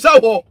pese mbusa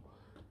ho.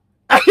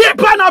 Ehe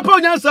pa na pa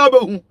unyansa ba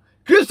hu.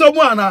 Kristo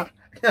mu ana.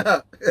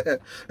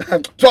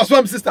 Trust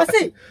me sister.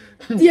 Say,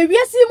 the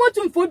wiase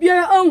motumfo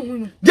biara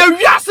anhunu. The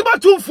wiase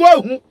motumfo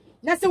ahunu.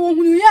 Na se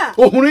wohunu ya.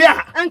 Ohunu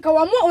ya. Anka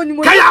wa mo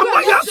onimo. Ka ya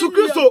mo Yesu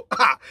Kristo.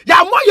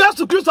 Ya mo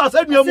Yesu Kristo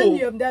asenuam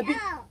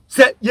o.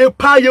 Say ye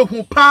pa ye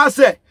hu pa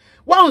say.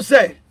 One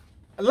say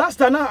last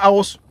time I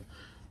was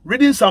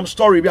reading some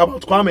story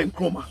about Kwame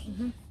Nkrumah.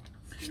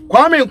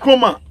 Kwame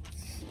Nkrumah.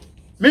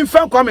 Me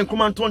fan Kwame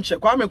Nkrumah tonche.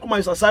 Kwame Nkrumah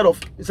is a side of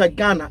it's a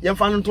Ghana. Ye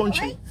fan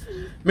tonche.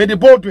 Me the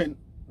Baldwin.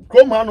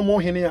 Nkrumah no more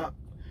henia.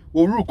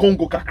 We rule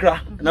Congo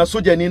kakra. Na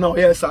soja ni na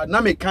yes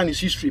na me can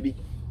history bi.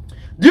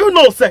 Do you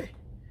know say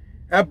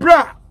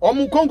bra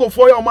omu Congo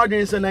for your imagine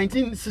in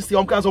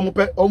 1960 cause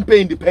omu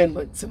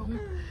independence.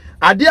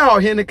 Ade a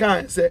ohene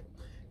kan say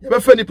you be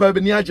funny pa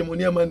be ni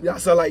agyemonia man bi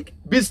asa like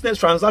business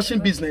transaction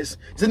business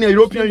is in the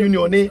European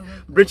Union ni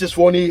British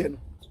for ni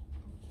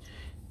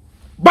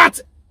but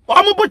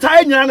omo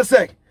botai nyana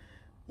say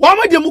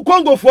omo de mu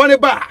Congo for ne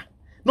ba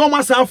no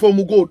ma san for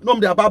mu gold no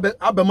de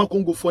abema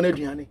Congo for ne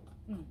aduane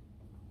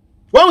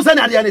won say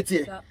na ade ane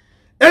tie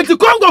enti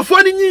Congo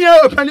for ni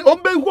nyiye pani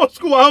ombe go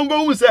school a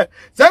ombe hu say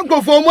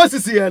Congo for mo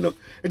sisi ye no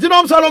enti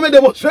no so no me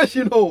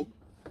demonstration no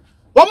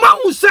Oma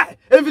who say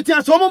everything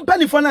so mon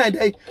penny for na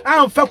dey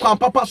am fa kwan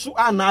papa so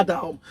anada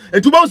hom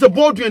etuba se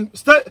Baldwin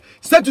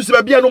status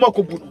be bia no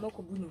makobu no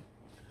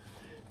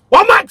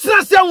Oma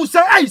tira say who say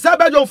ai say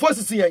BELGIUM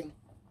forces yen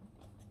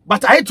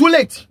but I too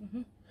late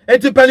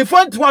enti penny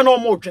for one no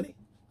more twene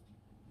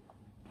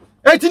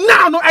enti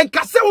now no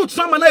enka say wo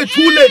tira na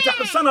too late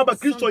ansa na ba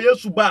Kristo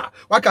Yesu ba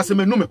waka se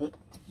menu me ho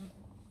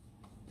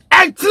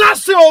entira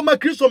say o ma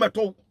Kristo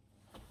meto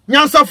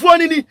Nyansafo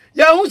ni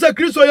ya hu se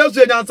Kristo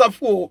Yesu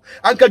nyansafo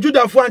anka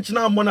Judafo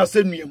anchina amona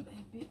senuam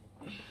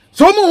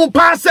so mu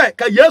pa se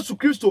ka Yesu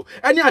Kristo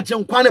eni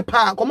agenkwa ne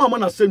pa koma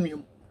amona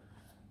senuam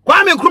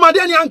Kwame Nkrumah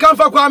de ni anka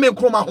fa Kwame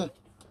Nkrumah ho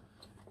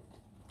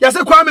ya se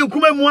Kwame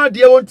Nkrumah mu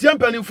ade won tie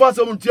mpanimfo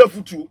asem ntie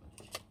futu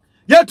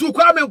ya tu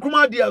Kwame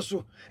Nkrumah de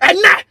so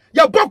enne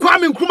ya bọ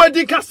Kwame Nkrumah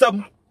di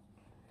kasam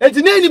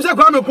enti ne nim se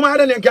Kwame Nkrumah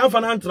ade ne anka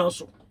fa na antena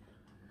so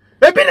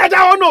ebi na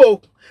da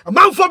ono a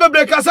man for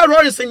bebre ka say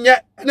Robinson ye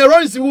na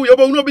Robinson wu ye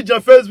bo no bi ja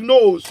Facebook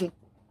no so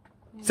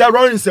say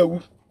Robinson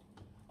wu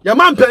ya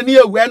man pani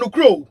ewu e no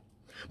kro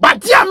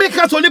but dia make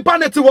us only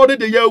planet word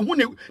de ye hu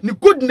ni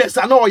goodness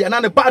and all ya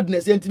na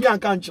badness ye ntimi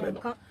anka nkyere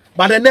no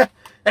but ene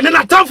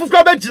na tamfo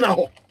kra be gina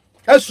ho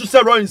esu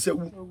say Robinson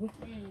wu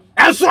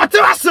enso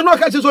atewase no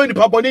ka che so ni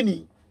papa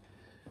ni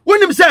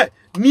wonim say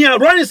ni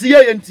Robinson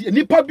ye nti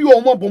nipa bi o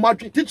mo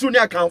bomadwe titru ni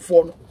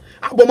akanfo no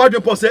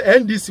abomadwe po say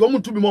NDC o mu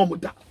tu bi mo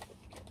da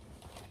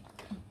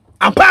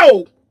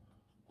Apao,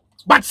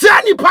 but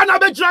Sani Pana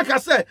Betraka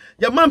say,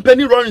 your man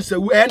penny runs a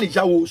any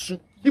jawosu,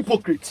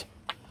 hypocrite.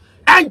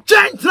 And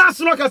change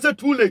Transloka said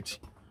too late.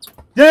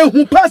 They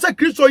who pass a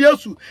Kristo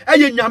Yesu,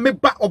 and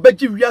Yame ba or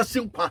Betty Ria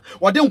Simpa,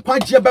 or don't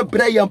quite jabber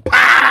bray and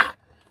pa.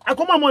 I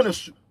come on,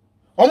 Monasu.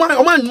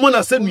 O man,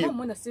 Mona send me. O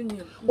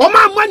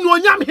man, no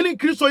yam hitting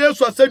Kristo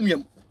Yesu send me.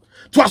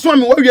 To a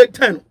swami warrior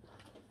 10.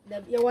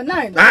 You were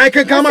 9. I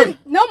can come on.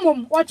 No,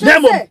 mum, what you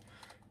say?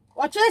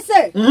 What you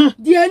say?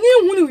 Dear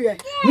new hunu ye.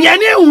 Nia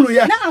ne hunu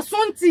ye. Na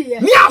asonte ye.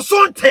 Ni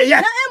asonte ye.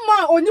 Na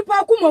emma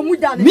onipa kuma mu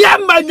da no. Ni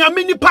emma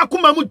nyame nipa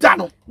kuma mu da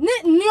no. Ni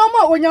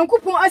oma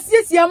onyankopon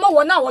asiesie ma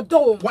wona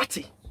wodo. What?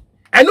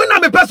 Eno na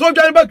me person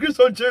dwan ba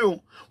Kristo nche o.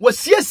 Wo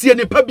siesie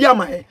nipa bia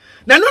ma he.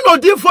 Na no no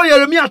din for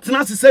Yeremia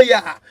atena sese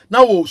ya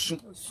na wo su.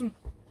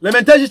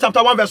 Lamentations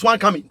chapter 1 verse 1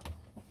 coming.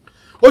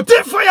 O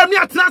din for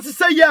Yeremia atena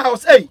sese ya o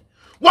say.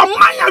 Wo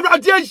man ya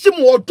rade anhim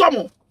wo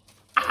domo.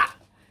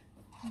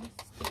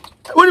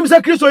 When you say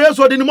Kristo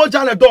Yesu de ni mo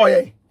jana do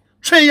ye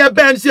twen ye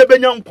ben se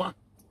benya nkwa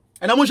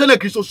ena mo hwe na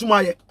Kristo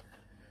suma ye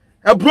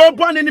e bro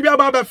bro ni bia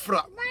ba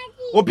fra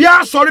obi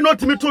a sorry not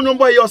me to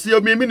number ye o se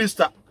me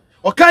minister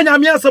o kan nya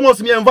me asem o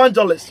se me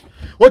evangelist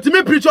o ti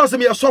me preacher o se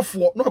me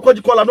sofo no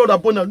akwaji kola no da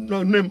bona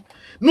nem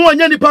no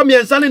anya nipa me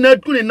ensa ne na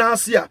adu ni na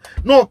ase a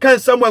no kan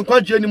sam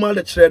nkwaji ani ma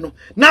le kire no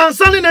na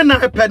ansa ne na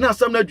pe na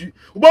asem na du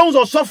obo hu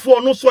so sofo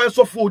no so e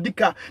sofo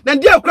odika na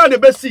dia kra de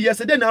be si ye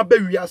se de na ba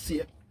wi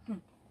ase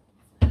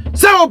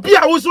say obi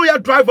a wo so ya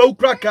driver wo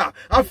kraka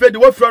afedi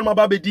wo friend ma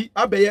babedi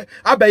abeye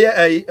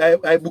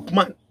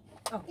bookman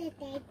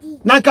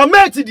na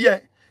kameti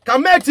de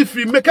Kameti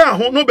free make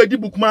ho no be di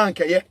bookman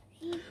nkeye.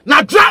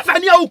 Na driver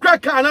ni a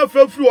ukra car na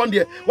free on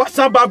there. What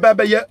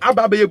ababa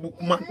ye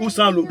bookman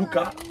usan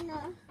loduka.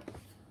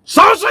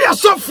 So ya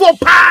so for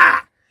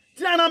pa.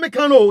 Tiana me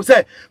kan o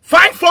say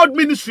 5-fold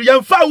ministry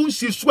yan fa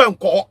unsi so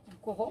enko.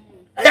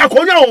 Ya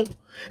konya o.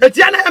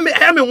 Etiana me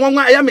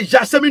wonwa ya me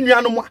ja semi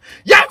nuanom a.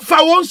 Ya fa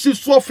unsi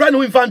so friend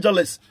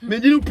evangelist. Me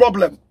no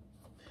problem.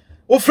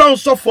 O friend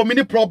so for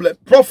many problem.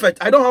 Prophet,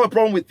 I don't have a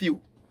problem with you.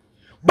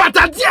 But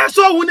at the end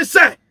so when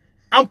say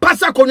am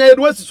pasa konya ye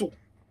do so.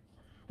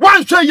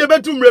 One show ye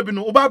betum rebi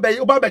no oba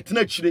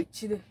betena chire.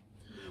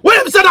 When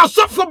him said I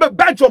suffer for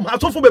BELGIUM, I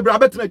suffer for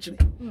betena chire.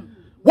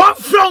 One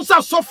friend say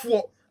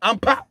suffer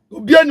ampa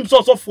obi anim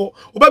so suffer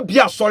oba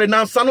bia sorry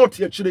na ansa na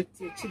ote chire.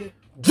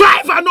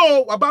 Driver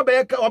no oba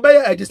be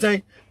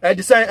design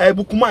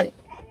bukumai.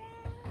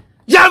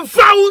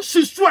 Yemfa wo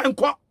sisu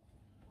enko.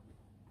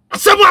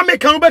 Asemo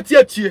ameka no beti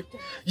atie.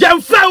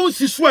 Yemfa wo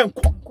sisu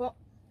enko.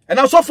 And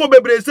I suffer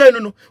bebre say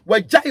no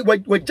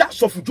wagya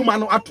suffer dwuma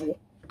no ato.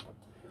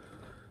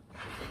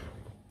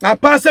 Na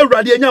pass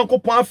Awurade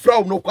Nyankopon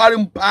afra no kware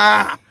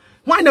mpa.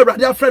 Why na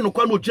Awurade afra no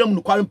kware no gyam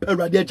no kware mpa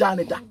Awurade agya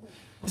ne da.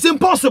 It's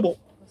impossible.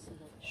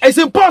 It's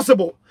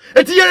impossible.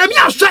 Eti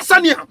Yeremia hwesa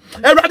ne a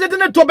Awurade de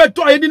ne to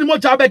beto ayedi ne mo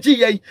cha bechi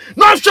ye.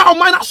 No hwa o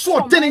man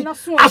aso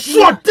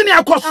tene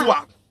akoso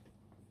a.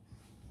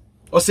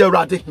 O se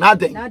Awurade na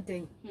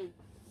den.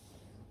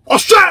 O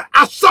hwa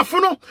asafo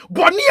no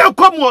boni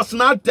akomos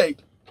na den.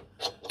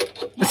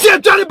 Si e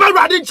tware ba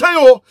Awurade nchen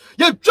o,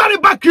 ye tware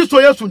ba Kristo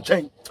Yesu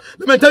nchen.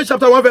 Lamentation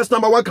chapter 1 verse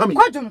number 1 coming.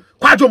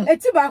 Kwajum.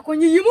 Eti ba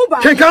konyi yimu ba.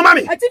 Kenkan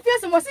mami. Eti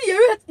fiase mo si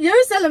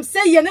Jerusalem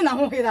say ye ne na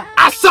ho hira.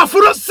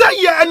 Asafuro say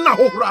ye na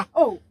ho hira.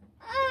 Oh.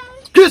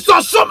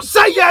 Kristosom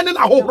say ye ne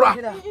na ho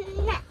hira.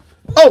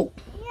 Oh.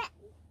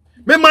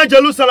 Me man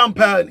Jerusalem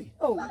pa ni.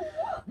 Oh.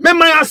 Me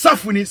man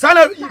asafuni.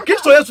 Sana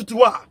Kristo Yesu ti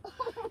wa.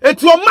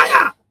 Eti o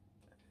maya.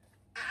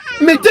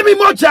 Me temi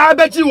mo ja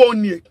abeji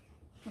won nie.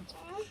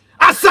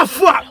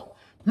 Asafua.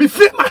 Me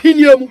fi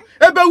mahiniamu.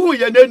 Ebe hu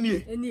ye na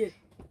nie. Enie.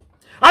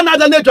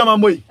 Another nature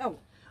mamoy.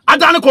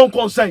 Adana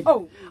konkonsen.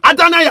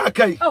 Adana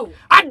yakai.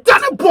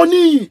 Adana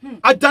boni.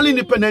 Adana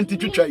independent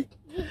twitwai.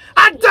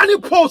 Adana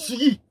post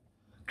yi.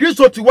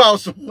 Kristo ti wa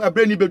so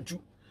abrani bedu.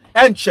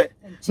 Enche.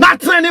 Na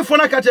training for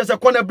na ka chese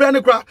ko na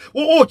brani kra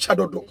o cha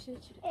dodo.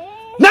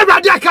 Na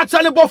Awurade aka cha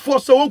ne bofo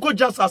so wonko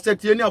just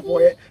asset ye ni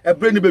afoye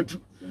abrani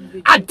bedu.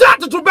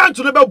 Adana to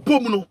bentu ne be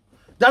bom no.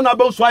 Dan na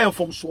be so ayen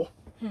fom so.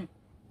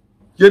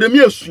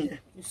 Yeremia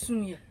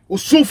sunye.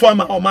 Osun for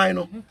ma oman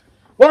no.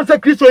 Once a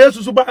Christo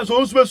Jesus so ba so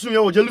once be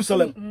in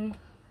Jerusalem.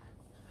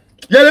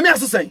 Yeremia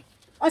say.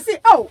 I say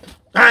oh.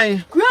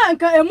 Aye. Kura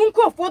nka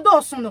emunko fo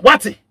do so no.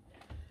 What?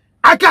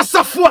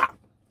 Akasafo a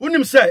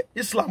unim say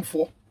Islam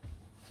for.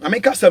 Na me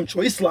ka sam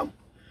cho Islam.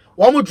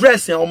 Wo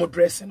dressing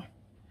no.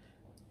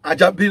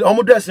 Ajabi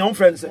wo dressing on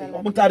friends say.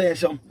 Wo tare en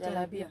sham.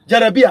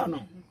 Jarabia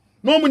no.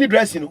 No money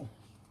dressing no.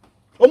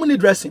 Wo money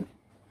dressing.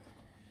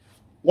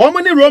 Wo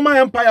money Roman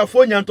Empire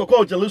for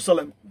nyantoko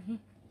Jerusalem.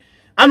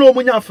 And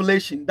omunya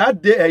affiliation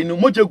that day no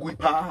moja gui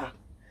pa.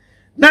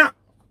 Now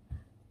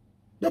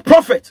the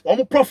prophet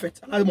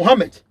and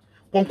Muhammad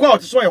konko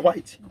ot so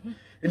white.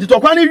 Nti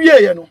tokwa ne wie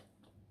ye no.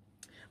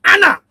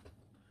 Ana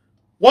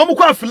wo mo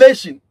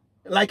affiliation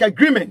like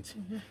agreement.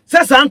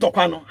 Say san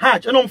tokwa no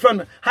hajj no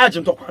friend hajj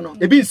tokwa no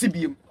e bi nsi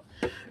biem.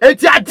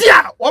 Enti ade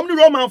a wo mo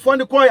Roman for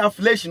the coin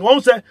affiliation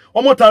won say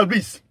wo mo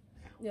talbis.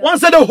 One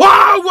say the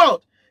whole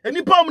world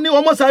enipa mo ni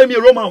wo mo say me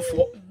Roman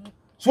for.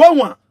 So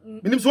one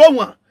minim so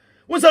one.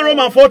 What's a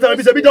Roman 4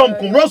 times a bit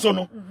on Rosso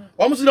no?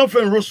 Almost don't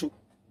friend Rosso.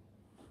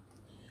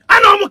 I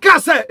know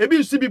Mocassa, a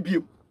bit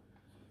CBB.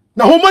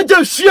 Now, how much of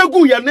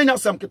Shiagu ya Nena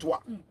Sam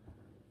Ketwa?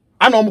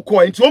 I know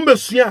Mcoy to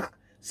Ombesia,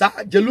 Sa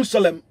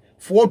Jerusalem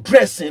for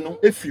dressing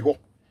if you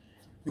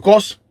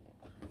because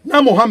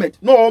now Mohammed,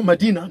 no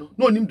Medina,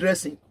 no name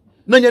dressing,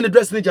 no any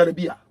dressing in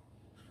Jarabia.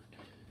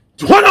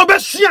 To one of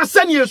best she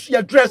send you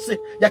your dressing,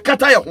 your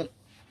cataya.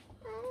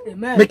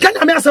 Amen. Me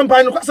can't have some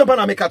pine,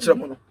 I make catch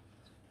them.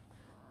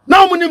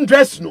 Now munim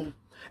dress no.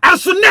 And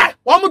so ne,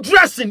 one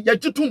dressing ya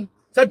tutum,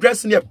 say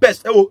dressing your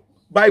best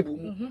Bible.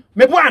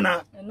 Me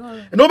bwana.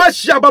 And over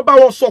shia baba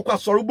wo so kwa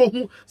sorubo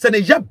hu say ne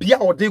ya bia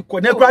ode ko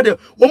ne kra de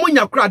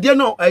omunya kra de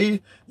no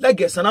ayi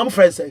leggings and am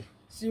friend say.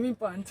 Swimming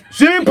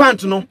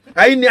pant no.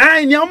 Ayi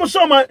ni am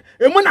so ma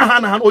emu na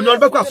ha onyo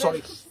be kwa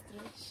sorry.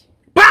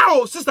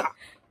 Pow sister.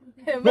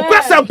 No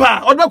question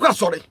pa, ode be kwa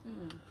sorry.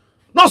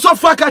 No so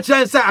fa ka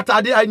chen say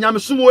atade anyam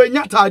sumo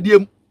enya atade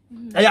am.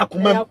 Ayi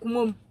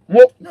akomam.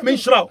 Wo na me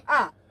nshira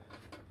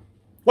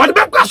what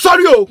be kwa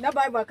sorry o na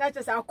Bible ka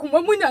che say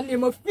akoma mu na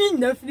nemo fin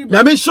na free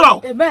na me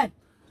nshira amen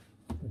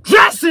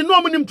dressing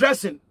no munim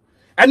dressing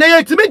and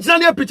then you make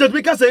general pictures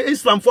because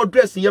Islam for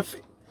dressing ye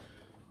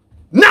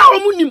now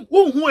munim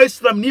wo hu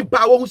Islam ni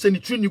ba wo hu se ni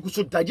tru ni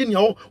kuso daje ni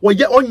wo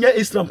ye onye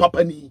Islam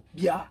papa ni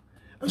bia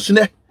nso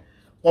ne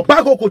wo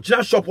ba ko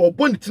kira shop wo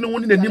boni tinu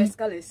woni nanim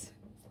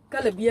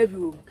kala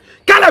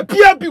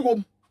bia bi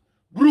wo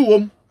blue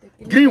wo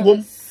green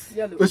wo.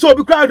 So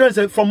we cry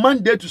say from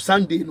Monday to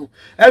Sunday, no.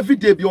 Every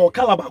day be your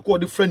calabar called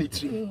the friendly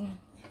tree.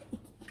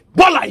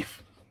 Bo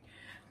life.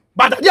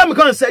 But I am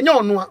going to say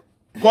no,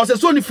 because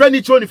it's only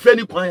friendly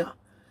choir.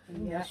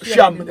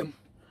 Sham them.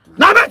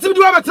 Now let's do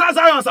a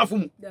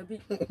transaction.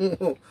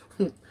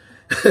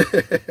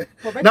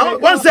 Now,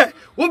 one say,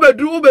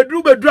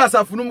 Ube dress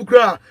of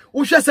Numukra,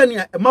 Usha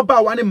Senia, a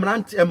maba one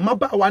imrant, and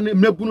maba one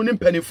nebun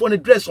penny for a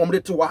dress on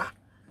the toa.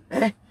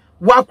 Eh?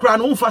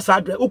 Wakran,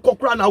 Ufasad,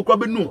 Ukokran,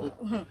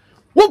 Alcrabinu.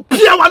 Who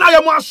peer one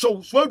I am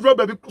so, so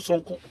rubber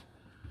sonko.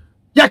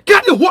 Ya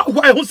can't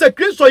why who said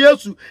Chris or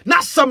Yesu,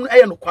 not some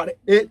no quarry,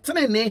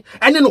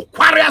 and no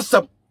quarry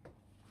some.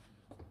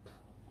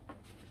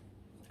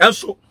 And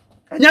so,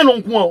 and yan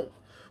on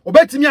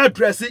obeti me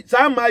address it,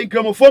 some my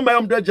gramophone my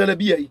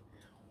jalabi.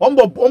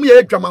 Ombo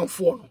ye draman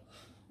for.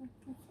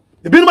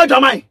 The bin my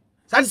jamai.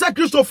 Sansa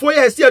Christopher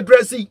ye see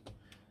address it.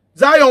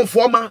 Zion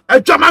former,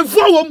 a draman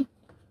for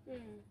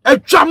a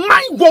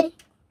draman wom.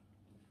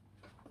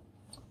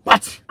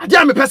 But I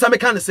dare me person me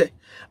can say.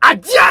 I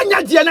dare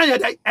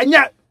and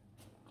yet.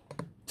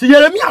 To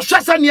Yeremia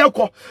Shasa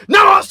Niako.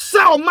 Now I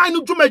saw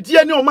mine to my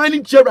dear no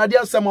mining chair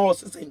radia some or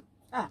saying.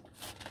 Ah.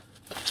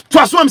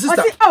 Trust one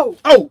sister.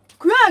 Oh.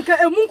 Kranka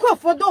e munko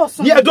for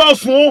doso. Ye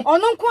doso.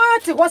 Ono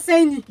kwate wo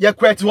saying. Ye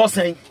kwate wo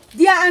saying.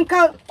 Dia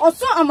anka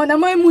oso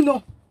amanama mu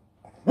no.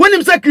 When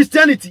him say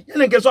Christianity, you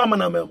nge so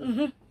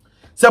amanama.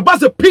 Say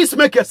pass a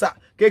peacemaker sir,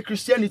 ke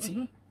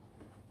Christianity.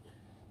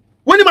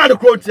 When him at the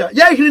quote ye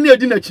hiri na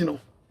edi na chi no.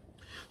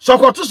 So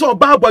koto so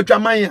ba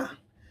abadwaman a.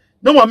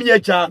 No wa me ye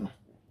cha no.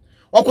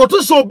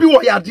 Okoto so bi wo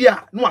yade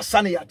a no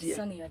asane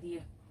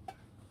yade.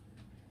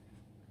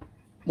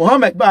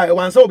 Muhammad ba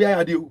wan say obi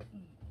yade o.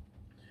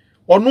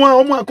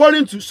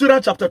 According to Surah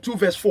chapter 2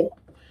 verse 4.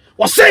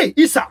 What say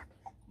Isa?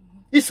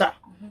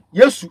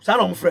 Yesu, son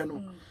of friend.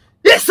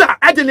 Isa,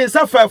 I didn't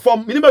suffer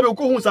from minimum of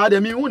who's had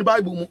me in the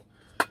Bible.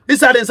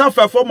 Isa didn't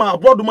suffer from my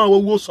brother man who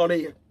was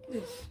sorry.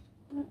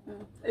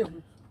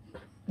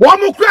 One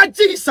more cry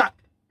Jesus.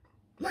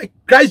 Like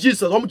Christ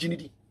Jesus,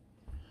 homogeneity.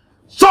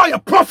 So a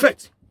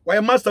prophet, why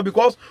a master,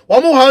 because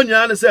one more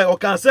hand say, or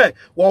can say,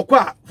 well,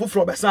 qua,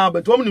 from Bessan,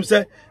 but woman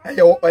say,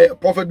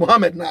 Prophet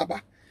Muhammad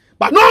Naba.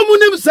 But no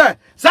munim say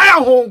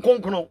Hong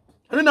Kong no.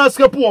 And then ask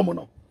a poor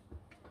mono.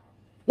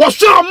 What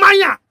show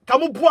mania?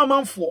 Come poor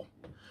man for.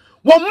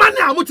 One man,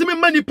 I'm putting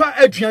money per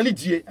Adrian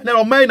die, and then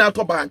on mine out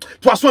of band.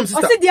 To a swim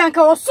sister. I said the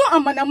uncle was so a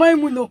man a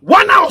mamuno.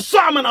 1 hour so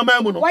a man a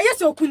mamuno. Why yes,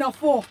 you couldn't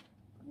afford?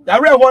 The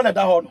rare one at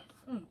the horn.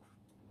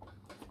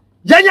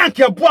 Yank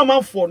poor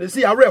man for, they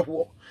see a rare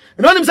war.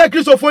 And on him say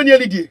Christopher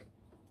nearly dear.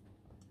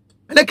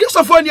 And the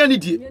Christopher nearly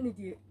dear.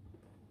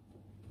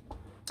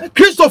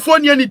 Christopher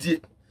nearly dear.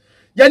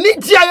 Ya ni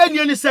dia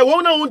ye ni se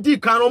won na won di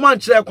kan roman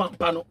kire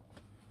kwampa no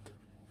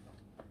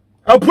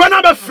abua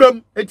na be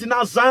frem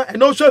etina zan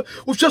and also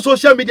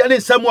social media na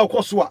nsem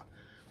akoso a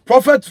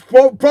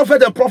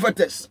prophet and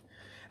prophetess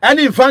and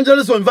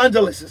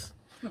evangelists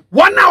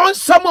one na on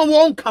someone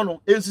won kan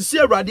no ensisi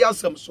awrade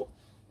asem so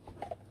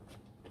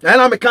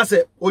na me ka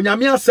se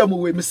onyame asem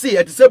we me se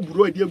e te se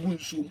buro edi egu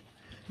nsu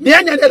ne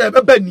anya de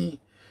be bani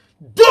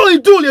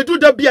do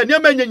da bia ne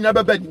manya nyina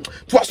beba ni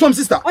to asom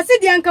sister o se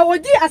de anka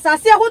odi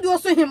asase ahodo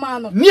so hema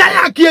no ne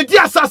aya ka edi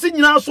asase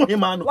nyina so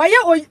hema no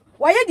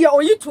waye de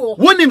oyito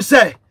wonim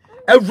se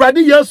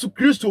awrade Yesu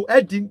Kristo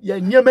edi ye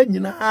nyema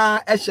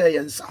nyina ehye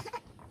yensa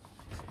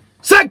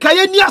se ka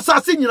ye ni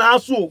asase nyina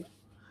so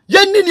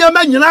ye ni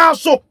nyema nyina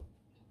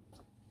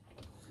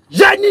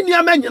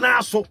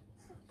so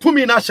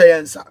tumi na hye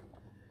yensa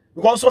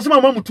because so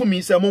mama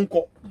mutumi se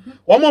monko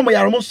omo mo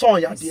yare mo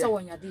son yade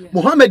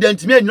Muhammad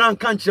antimi anyina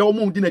nka nkire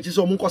omo di na chi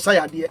se omo nkosa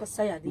yade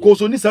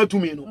because oni sa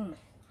tumi no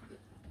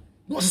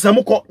no se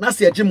moko na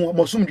se age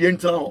mo sumdie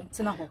ntina ho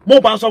mo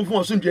ba so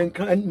fo sumdie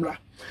nka nra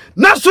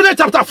na so ne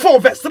chapter 4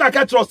 verse 3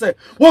 ka tro se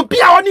wo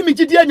bia oni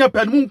migidi anya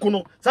pan mu nku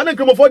no sa na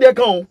nkremofo de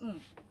ka ho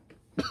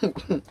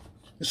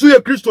so ye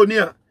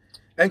Kristonia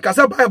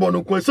enkasa Bible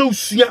no ko se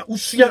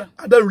usua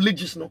other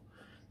religious no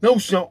na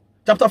usua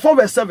chapter 4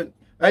 verse 7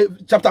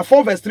 chapter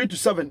 4 verse 3 to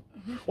 7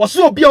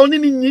 Oso obi oni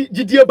ni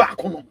gidie ba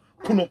kuno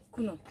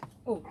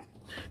oh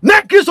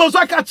na Kristo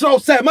so ka tro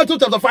say Matthew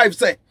chapter 5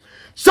 say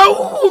so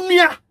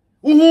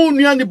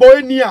uhunua ni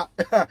boy ni a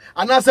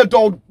ana say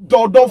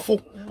dodofo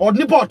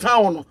odni bo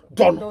town no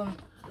dono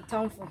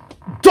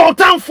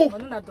townfo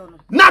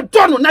na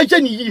dono na je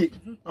ni yie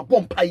na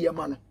bompa ye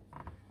ma no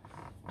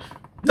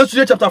that's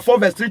chapter 4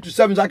 verse 3 to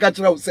 7 so ka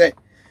tro say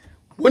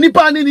oni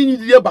pa ni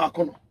gidie ba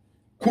kuno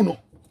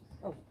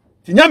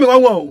ti nyame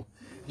wanwa o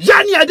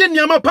yani ade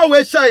niama pa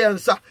we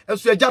science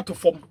enso eja to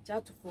fom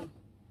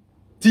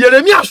ti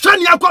Yeremia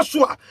hwani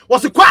akoso a wo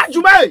se kwa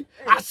adwuma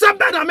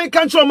asamba na me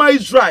kan tro ma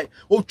Israel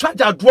o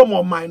twaja adwo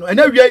mo man no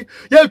ena wie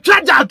ye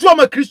twaja adwo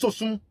ma Kristo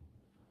sum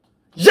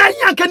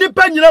yan kan ni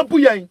pa nyina bu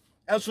yan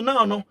enso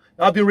now no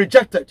have been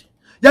rejected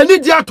ya ni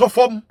dia to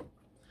fom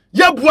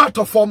ye bu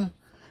atofom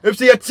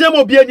efse ye tie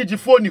mo bia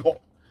nyigifo ni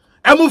ho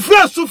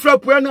emufra sufra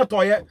pu na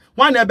toye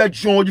wan na be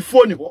dwon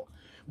ogifo ni ho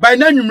by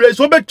na nwumre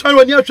so be twan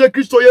woni ahwe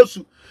Kristo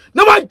Yesu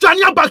na wa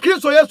dwane aba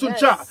Kristo Yesu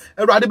ncha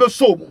Awurade be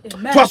so mu to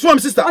aso am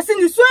sister o se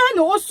ni so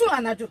na o su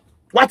anado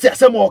what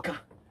asem oka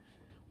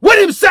when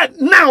him said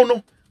now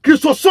no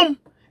Kristo som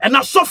and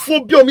I saw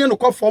for be me no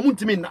call for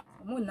muntimina.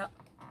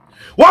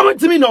 Woman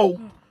to me no.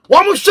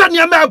 Woman shut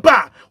near my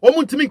bar,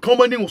 woman to me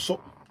commanding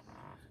so.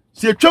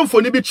 See a chum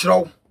for Nibi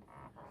Chow.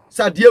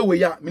 Sadia we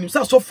ya, means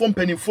I saw from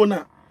penny for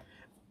now.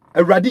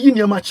 A radi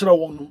near my children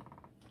one.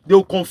 They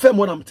will confirm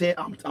what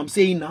I'm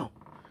saying now.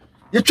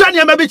 You try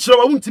near my bitch, I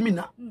won't me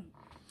now.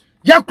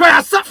 Ya cry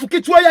a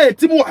suffocate why I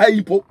Timo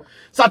Haipo.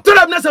 So tell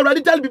them that's a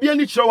radical be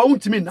any show, I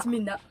won't me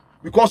now.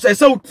 Because I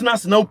saw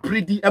Tnas now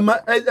pretty a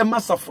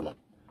massafron.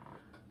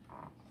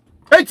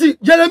 Eti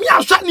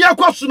Jeremiah shot near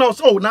question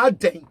so now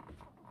dang.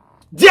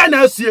 Dear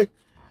Nancy,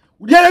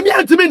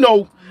 Jeremiah to me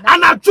no,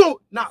 and I do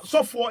not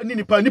so for any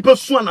nipper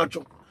swan.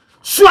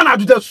 Swan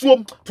do the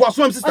swim to a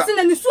swim sister. I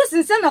send the source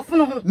in Santa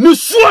Fron. No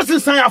source in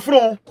Santa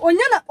Fron.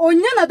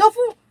 Onyana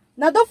dofu,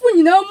 Nadofu,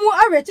 you know, more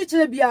a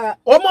wretched beer.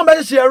 Or more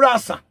medicine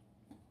rasa.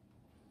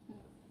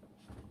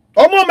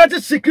 Or more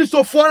medicine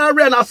Christo for a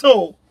ren or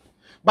so.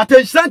 But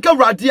in Sanka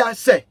Radia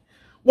say,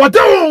 what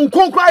don't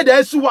conquer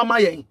the Sua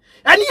Mayan.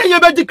 And you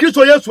better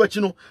Christo, yes, what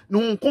you know,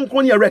 no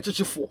conquer your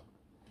wretched for.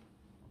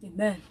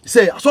 Amen.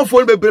 Say, I saw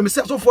for me,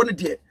 so for the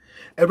dear.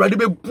 A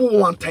radical boo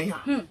one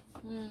time.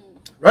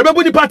 Rabbi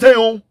Bunny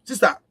Pattern,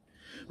 sister.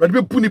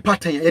 Rabbi Bunny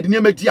Pattern, a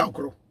near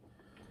Mediacro.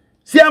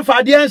 See, I'm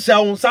Fadian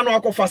Sound, San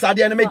Wako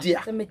Fasadian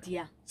Media.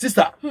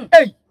 Sister,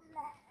 hey.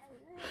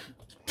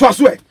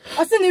 Twasway.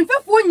 I send him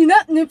for you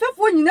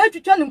to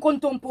tell him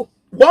contompo.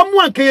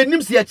 One can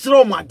nimsy at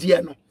Roma,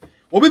 dear.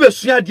 Or we will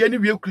see the any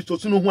real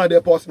Christos who are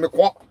their post me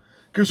quack.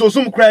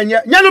 Christosum crying,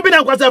 Yellow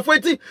Bina was a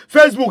 40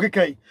 Facebook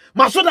again.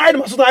 Masoda,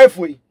 Masoda, F.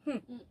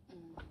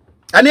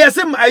 And yes,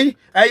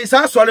 I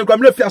saw solid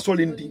Gramlefia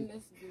Solindi.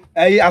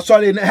 I saw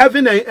in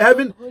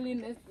heaven,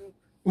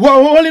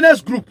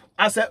 holiness group.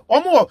 I said,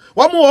 one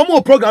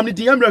more program.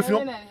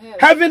 The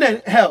heaven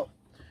and hell.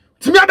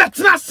 To me, I bet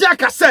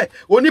Nasiaka say,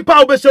 only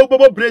power be so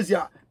Bobo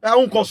Brazia. I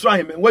won't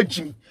constrain him and wait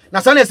Jimmy. Now,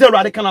 Sunday say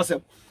radical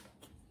answer.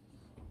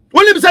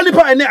 Only be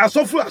Salipa and I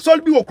saw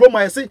be a chroma.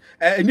 I say,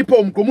 a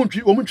Nippon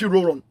Comunchi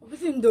roll on.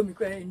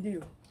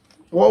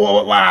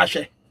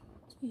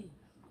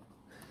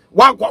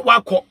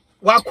 Wako.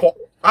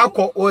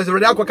 Ako was a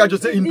radical catch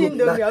say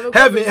Indomie.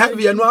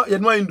 Heavy and no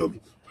Indomie.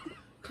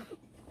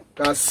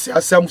 As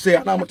some say,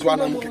 I'm to an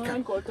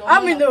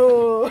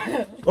Amino.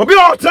 Obi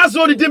all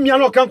transfer dim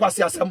yano can pass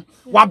yasam.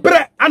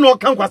 Wabre and no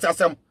can pass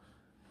yasam.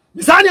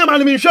 Misania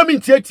man show me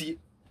tea.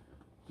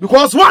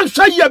 Because one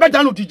shy year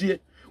better no DJ.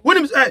 When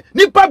him say,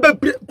 Nipa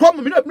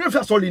come me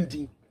never solid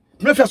indeed.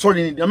 Never solid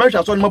in the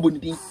American son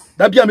Mabundi.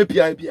 That be a me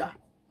pia.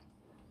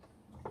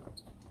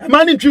 A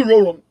man in tree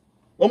roll on.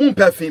 One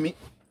perfume.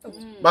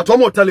 But one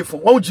more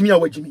telephone, one Jimmy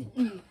away Jimmy.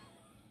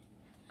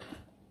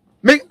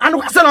 Make and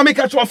what I make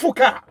a full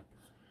car.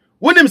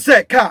 When him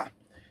say car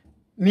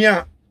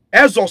near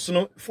exhaust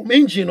no from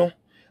engine no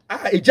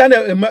a jana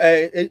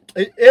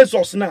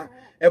exhaust na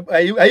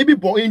I be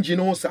bo engine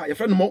no sir your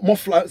friend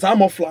muffler some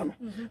muffler no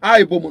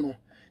I bomo no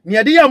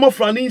near the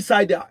muffler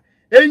inside there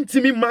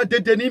entimi ma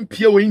de nim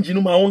pie engine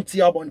no ma won tie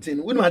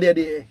abonten we no ade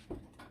de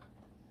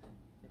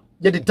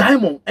the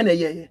diamond and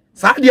a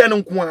Sadia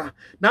no kwa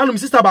na no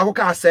sister ba ko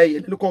ka say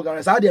le ko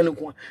gara Sadia no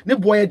kwa ne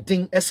boy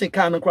din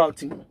eseka no crowd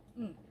team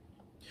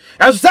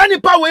and Sunny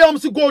power we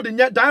almost gold in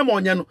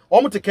diamond no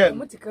omo te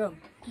kam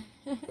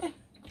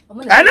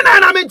and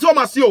na me to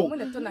masio wo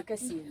me to na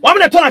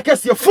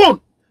kese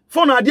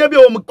phone ade bi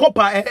o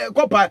copper ade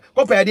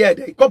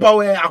copper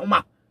we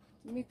ahoma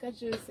me ka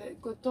che say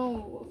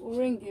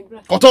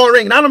cotton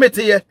ring na no me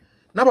te ye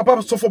na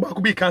papa so for ba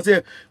ko bi kan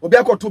say obi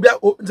akoto bi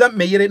za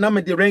me yire na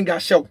me de ring a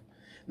show.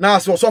 Now,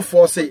 so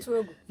for say,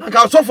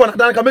 now so for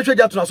that, can make sure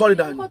that to sorry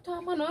down.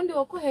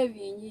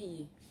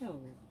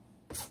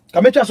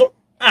 So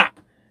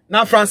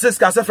now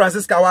Francisca say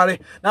Francisca worry.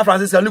 Now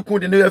Francisca look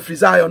good in the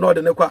freezer or not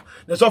the nequa.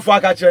 The so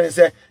far catcher and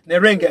say, the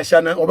ring a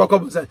shannon or back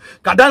up.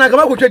 Kadana come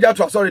out change out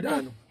to sorry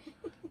down.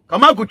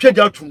 Come out change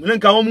out to then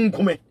come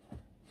come.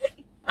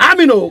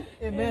 Amino,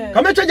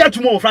 come change out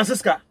tomorrow,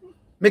 Francisca.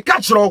 Me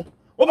catch roll.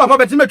 Oh, papa,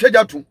 bet me change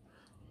out to.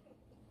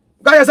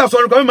 Guys, I'm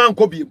sorry, come man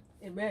Kobe.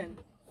 Amen.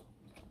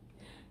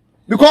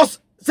 Because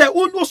say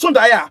no son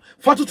dia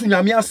fatu to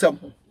nyame asem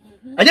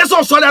and yes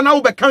so sorry na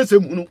wo be kan sem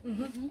hunu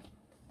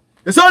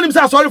the say him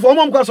say sorry for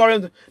mom kwa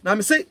sorry na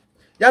me say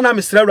ya na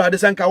me sra urade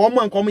say nka wo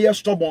man kom ye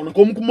stubborn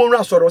kom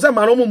mo sorry say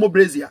man mo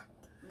brazia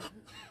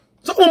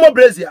so mo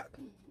brazia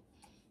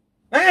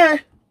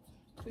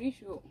pretty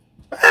sure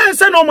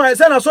say no my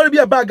say na sorry be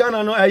a bag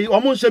Ghana no o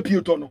mo nse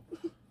pieto no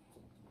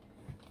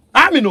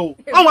I mean no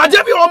o wa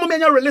je bi o mo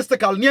menya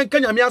realistical ne nka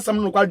nyame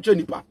asem no kwa dwe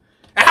nipa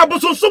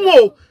aboso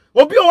sumo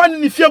obi o wani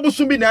ni fie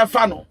busu bi na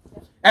efa no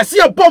ese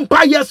e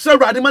bompa yes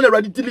urade man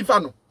urade deliver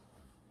no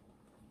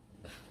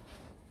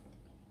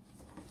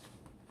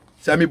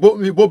say me bo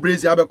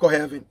brazy abeko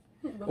heaven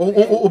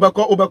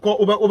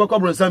obeko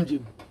bronsam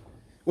jim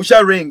o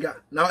share ring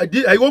na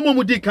I wo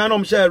mu di kan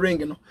no share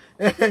ring no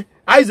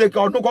Isaac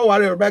o no ko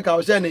ware Rebecca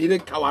o share na ire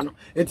kawa no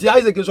enti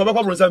Isaac so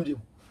obeko bronsam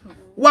jim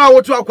wa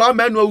wo tu akwa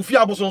ma no ofi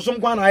abosonsom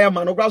kwa na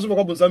ayama no kra so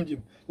obeko bronsam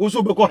jim wo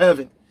so obeko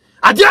heaven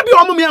ade abi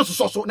o mu me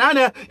ansoso so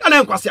na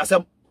nkwase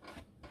asem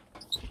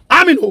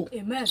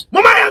Amen.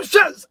 Mama am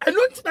says I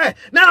don't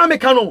now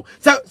make no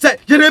say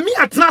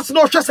Jeremiah trans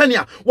no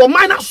hwesania wo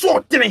man na so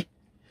otene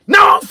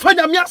now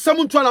fanya me asam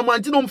nto na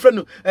manti no mfre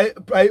no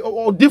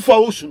o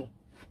defo osu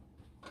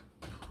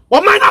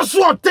wo man na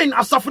so otene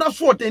asafra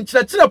so otene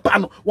kire pa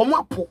no wo mo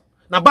apo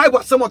na Bible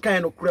asem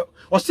kan no kure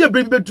o se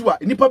ebrim bedu a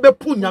nipa be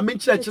pu nyame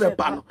kire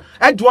pa no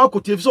edu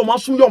akote fi so mo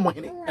aso yo mo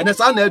hene ene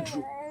sa na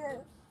aduru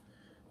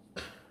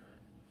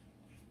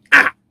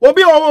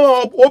obi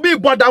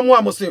bodam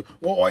am say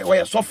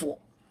we sofo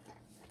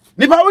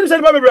nipa won say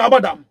nipa bebre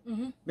abodam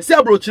me say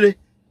abrochire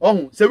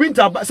ohun say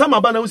winter sama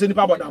ba na won say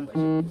nipa bodam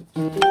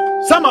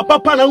sama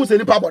papa na won say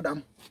nipa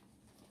bodam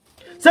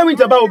say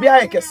winter ba obi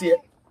ayekese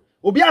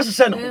obi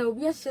asese no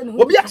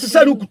obi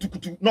asese no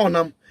kutukutu no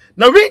nam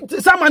na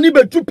winter sama ni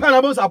betu pa na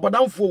won say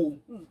abodam fo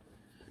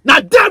na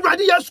da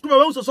rade yesu kuma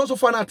won so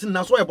fa na tin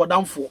na so e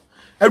bodam fo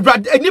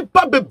rade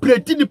nipa bebre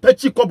di nipa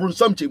chi kobrun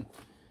samchem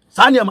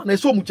sa ne ma na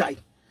so mu chai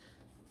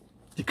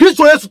the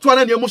Christo Yesu to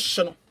na nemu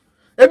hye no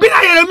ebi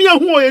na Yeremia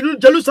hu o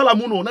Jerusalem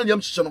no na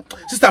nemu hye no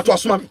sister to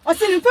asoma me o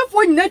se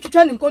nimfafo nyina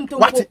twitwa ne nkontompo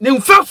what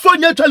nimfafo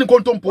nyina twitwa ne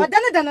nkontompo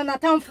wadane dane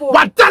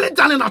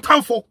na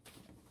tamfo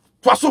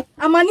to aso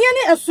amane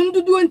ne esum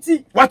dudu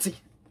anti what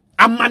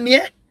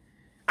amane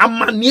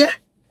ani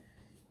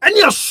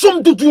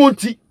esum dudu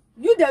anti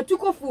you dey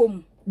tukofo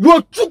mu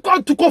you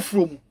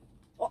tukofo mu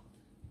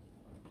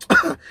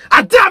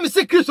ada me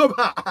say Christo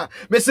ba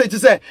me say to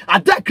say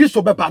ada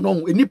Christo be ba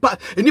no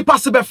enipa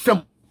se be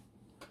fem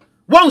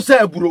won say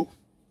aburo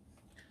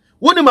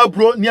woni ma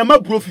bro ni ma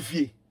bro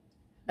fifie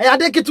e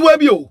ade kitwa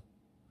bi o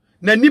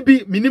na ni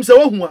bi minim say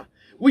wohu a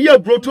wo ye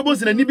bro to bo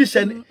se na ni bi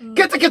hye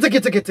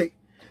kete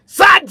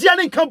sa dia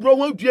ne kan bro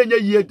wo dua nya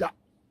yeda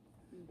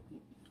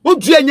wo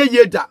dua nya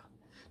yeda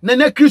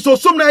na Christo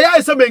som na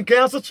ya se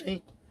menkan ase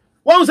chen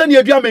won say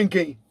na dua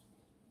menkan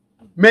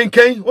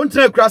won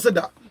tra kra se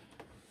da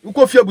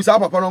uko fie busa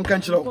papa no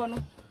kan kire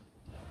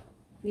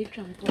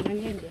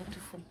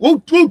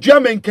wo dua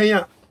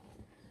menkan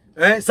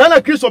a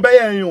sana Christo be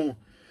yan yo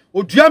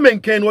o dua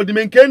menkan no di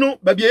menkan no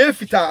ba bia ye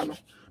fita no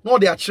na o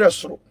de a kire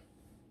soro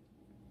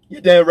ye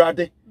den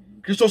rade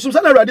Christo sum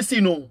sana rade si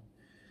no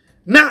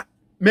na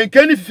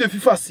menkan ni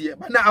fifa se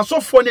ba na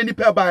asofo ne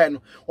nipa ba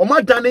no o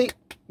ma dane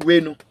we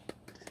no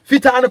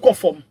fita ne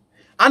kofom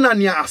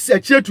anania ase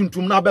kire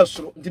tuntum na be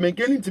soro di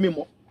menkan ni ntimi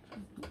mo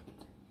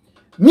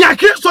nya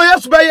Christo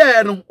Yesu be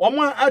ye no o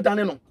ma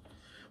adane no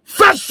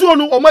faso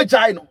no o ma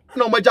jai no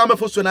na o ma jai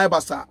mafo na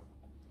ebasa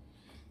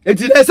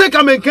enti ese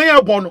ka menkan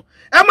ya bo no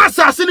e ma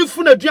sase ni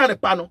fu na duane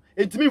pa no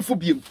entimi mfu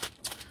biem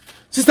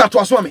sister to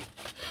aso me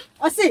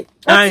o se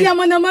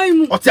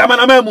oti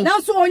amana mu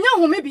na so onya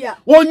home bia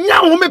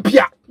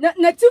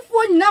na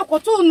tifo nyina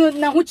koto no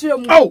na ho kire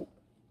mu oh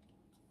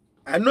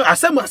ano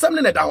asem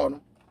ne na da ho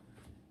no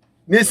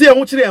ne se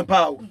ho kire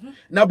empa o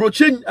na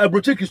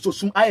broche Christo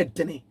sum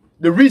ayedene.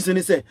 The reason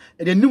is say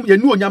you know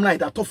onyam na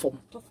that tofom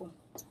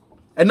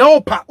and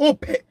now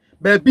ope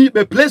baby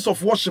the place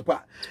of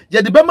worshiper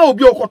ye the bema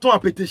obi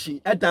okoton petition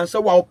e dan say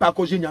wa opa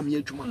ko nyam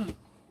ye adwuma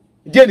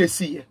die na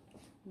si ye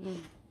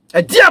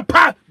e dia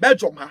pa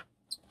bedrom ha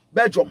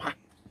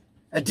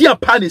e dia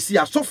pa na si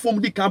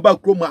asofom di kan ba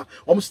kroma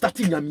om start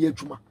nyam ye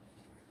adwuma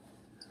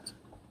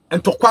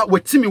entokwa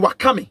wetimi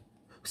wakame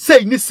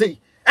say ni say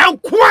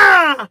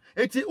enkwa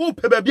eti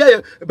ope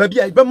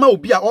baby bema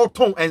obi a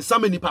oton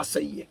ensam nipa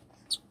say ye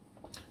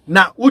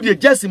na udi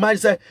just imagine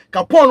say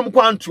kapon no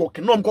kwa antwork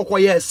no mkokọ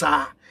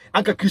yesa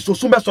anka Christo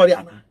sum be sorry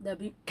ana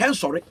can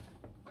sorry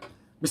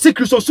me see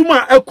Christo sum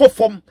a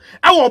ekofom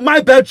e my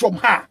bedroom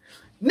ha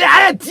na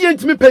aye tie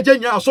ntimi pagya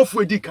nya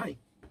asofo edi kan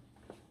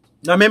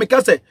na me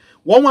ka say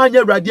won wan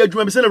anya rade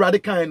adwuma me say na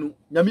rade kan no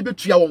nya me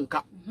betua won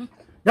ka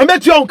nya me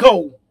betua won ka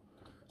o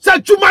say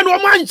adwuma no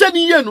man hye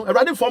ni ye no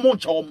rade fo mo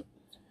ncha won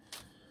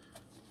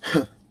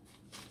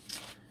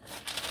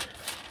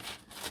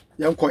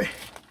yankoi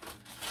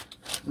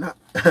na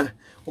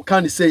what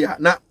can you say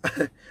na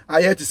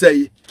I had to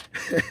say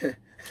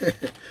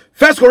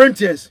 1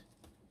 Corinthians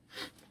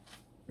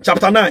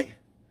chapter 9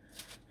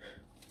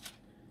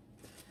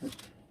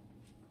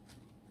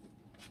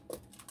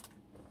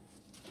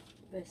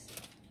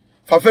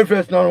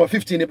 verse number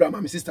 15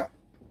 Abraham my sister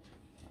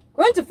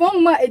going to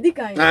form my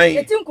edikan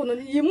etin kono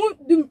yimu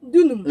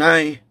dunum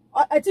 9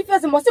 ati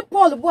first mo se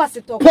Paul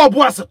boaseto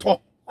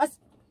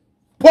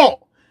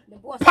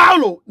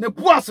Paulo ne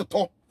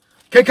boaseto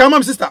keka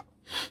mam sister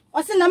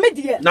o se na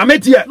medie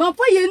man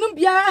fa yenum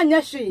bia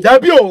anya hwe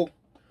dabi o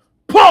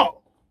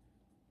Paul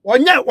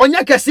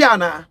onya kese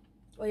ana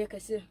oye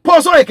kese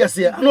Paul so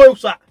kese ana o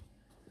sa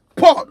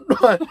Paul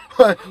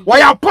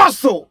why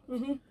apostle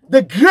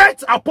the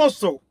great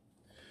apostle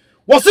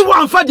was it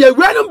one for the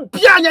random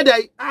bia anya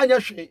dai anya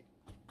hwe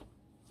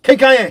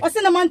keka yen o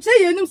se na man che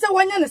yenum se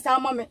wanya ne sa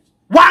ma me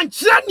wan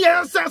kire ne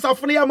yensa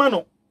asafo ne yama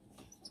no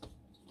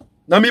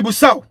na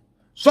mebusaw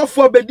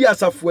sofo bedi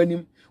asafo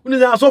anim uni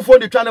na sofo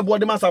de twa ne bo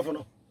de masafo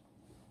no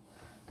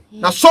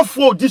na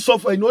sofo di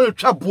sofo no de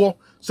twa bo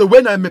so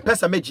when I me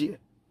pesa meji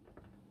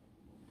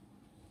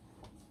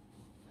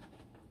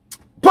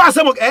pa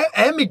asemo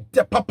me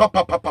de papa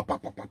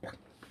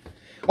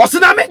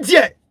Osina me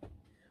die.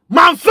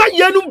 Manfa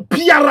yenum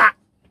biara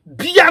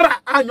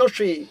anyo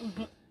hwe.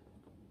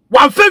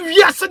 Wanfa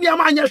wiase ne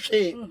ma anya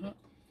hwe.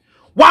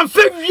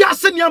 Wanfa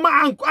wiase ne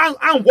ma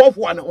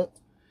anhofo ne ho.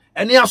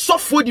 Ene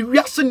asofo di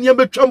wiase ne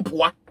ma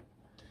twampoa.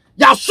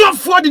 Ya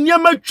asofo di ne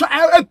ma twa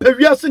epa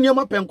wiase ne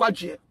ma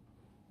penkwaje.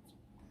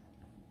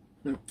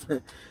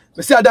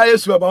 Me say ada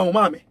Yesu aba ho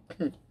ma me.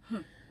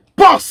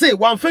 Paul say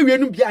wanfa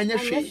wienum bia anya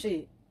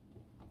hwe.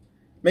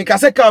 Me ka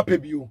se ka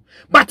pebio.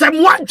 But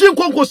am wan dwen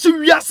konko si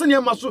wiase ne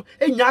ma so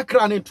enya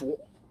akra ne to.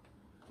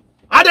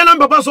 Ada na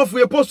papa so fu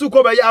postu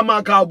ko be ya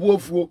ma ka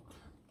abuofuo.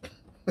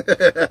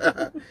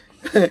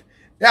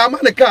 Ya ma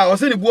ne ka o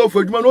se ni buofu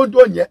aduma no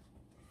onye.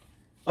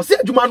 O se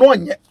aduma no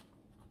onye.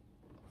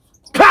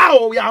 Ka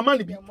o ya ma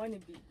ne bi.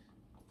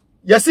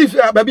 Yes if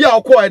baby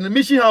a ko in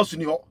mission house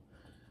ni ho.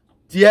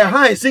 The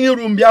high singing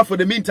room bia for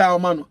the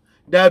meantime man no.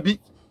 There be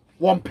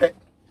one pet.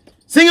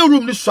 Singing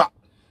room ni swa.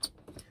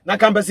 Na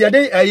campus ya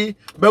dey ayi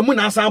ba mu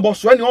na asan bo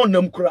so ani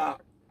onnam kura.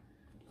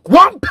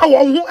 One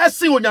power ho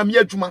ese onyame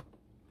adwuma.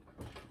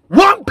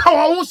 One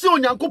power ho se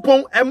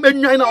onyankopon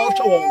enwan na wo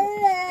hwe wo.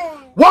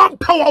 One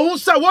power ho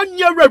se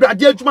wonye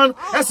awurade adwuma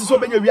ese so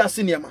benya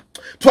wiase niema.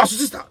 To aso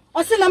sister.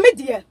 O se na me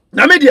die.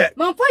 Na me die.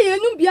 Manfa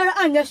yenum biara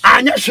anya hwe.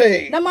 Anya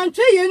hwe. Na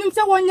mantwe yenum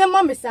se wonye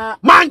mamesa.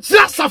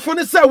 Mantra safo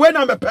ne se we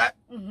na mepe.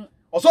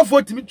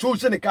 Osofo timi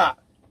choose ne car.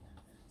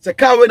 Se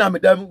car we na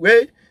medam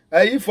we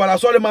if for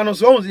sorry man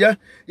so yeah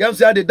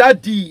say the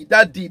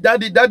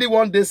daddy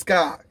want this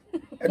car.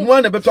 And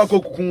one better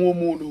kokun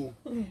wo no.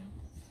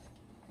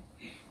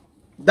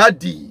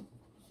 Daddy.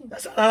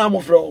 That's an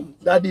I'm from.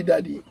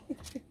 Daddy.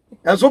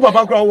 And so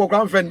papa cry wo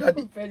grand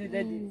daddy.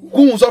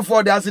 Kun so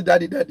for the say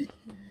daddy.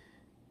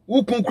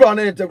 Who kun cry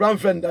na the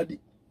grand daddy.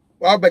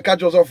 Wa be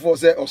catch us for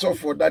say also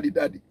for daddy.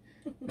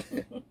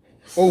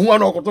 Oh hu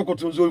an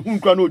okotokoto so hu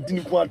cry na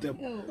odini ku atem.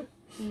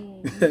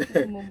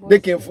 They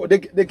came for ne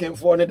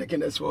they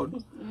can as well.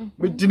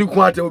 Me dini ku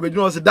atem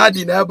be say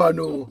daddy na eba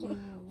no.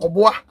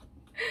 Oboa.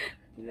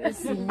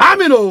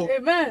 Amen.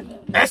 Amen.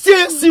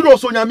 Ese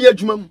serious onyame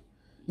adwuma mu.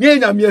 Nye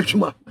nyame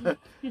adwuma.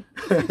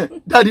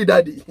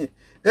 Daddy.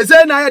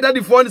 Ese na ya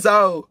daddy phone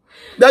sa o.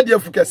 Daddy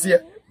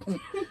afukese.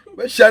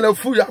 We shall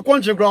fu ya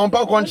konche ground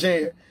pa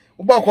konche.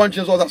 Oba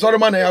konche so sorry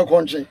man na ya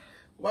konche.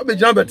 Wa be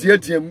jina betie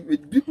tiem.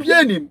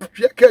 Bibia ni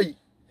hwe kai.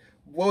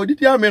 Wo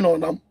didi amen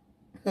onam.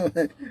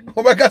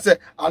 Oba ka se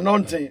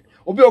anointing.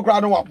 Obi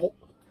okra no wapo.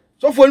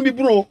 So phone bi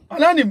bro.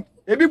 Anani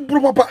e bi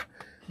bro papa.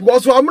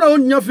 Because I'm not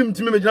on your film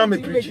to me,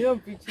 I'm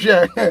preaching.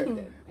 Yeah,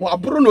 well,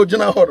 Bruno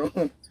General.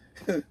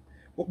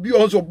 Be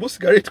also boost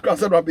garage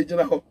class at Rabbi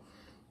General.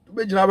 To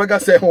be General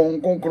say home,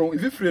 Concro,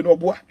 if you free no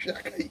boy,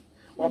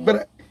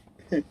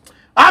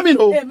 I mean,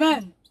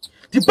 amen.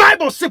 The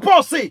Bible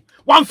suppose say,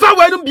 one far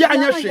way to be an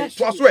yashi,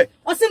 so I swear.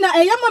 I say,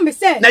 I am a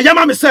say,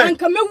 Nayama me say, and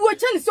come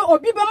watch and so, or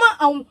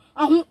Bibama,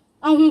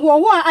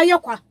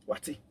 Ayakwa.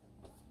 What?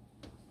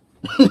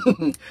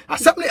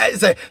 Assembly, I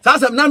say,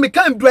 that's a name,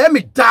 can't do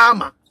any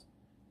dama.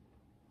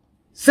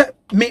 Se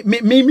me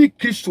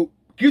Kristo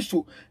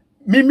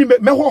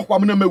me ho kwa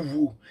na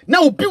mawu na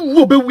obi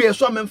wo be wi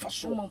so amemfa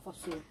so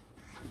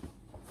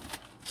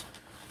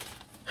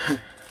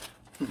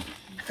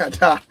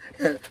kata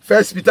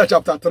First Peter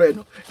chapter 3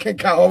 no ken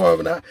ka ho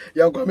na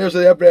ya kwa me so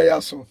ya bre ya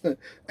so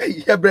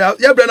ya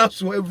bre na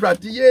so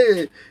evrade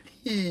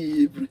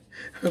ye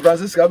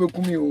Francis ka be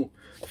kumi o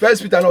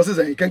First Peter no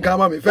say ken ka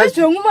ma me first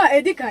nwuma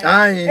edikan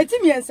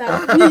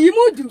etimiensa ni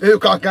yimudu e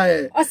ka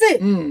kan o say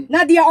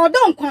na dia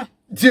odonkwa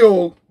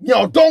Dio, ni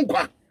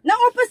odonkwa. Na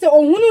opese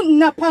ohunu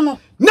na pano.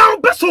 Na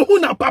opese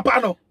ohunu na papa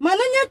no.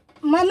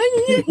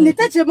 Manonye ni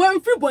tache mo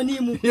mfiri boni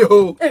mu.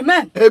 Yo.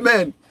 Amen.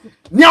 Amen.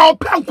 Ni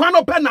openkwa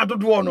no pe na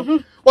dodo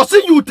no. O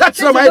say you touch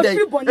na my day.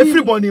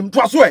 Every boni mu to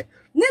aso e.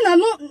 Ni na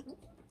no.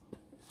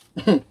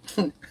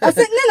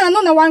 Ase ni na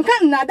no na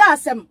wanka na da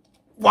asem.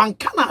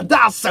 Wanka na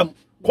da asem.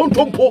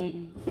 Kontompo.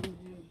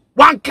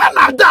 Wanka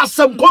na da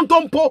asem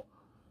kontompo.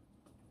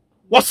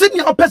 Was it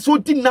your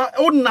person did not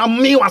own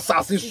me was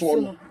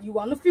assassin? You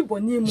are no free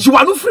bonim. You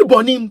are no free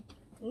bonim.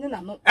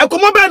 I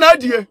come up an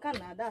idea.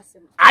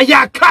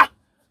 Ayaka,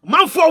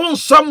 man for one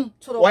some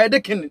why the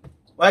king,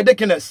 why the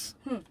kingess.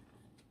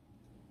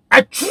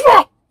 I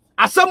draw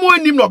as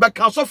someone named Robert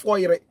Council for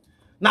you.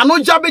 Now, no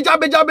jabby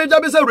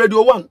is a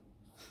radio one.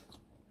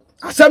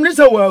 Assembly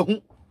say, well,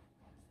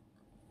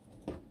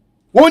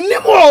 one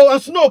more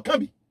and snow can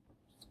be.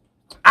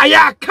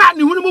 Ayaka,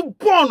 you will move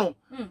born.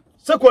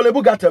 Sequel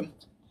Bugatem.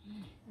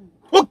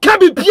 What can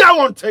be Pia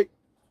won't take?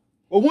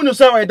 Or who knows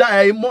how I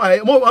die?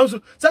 More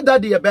said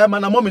daddy a bear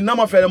man, a mommy,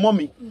 number for a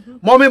mommy.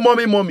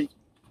 Mommy.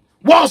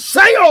 Well,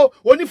 say oh,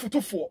 only for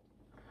 2-4.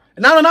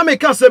 And now I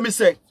make us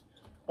say,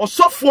 or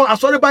so for I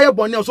saw by a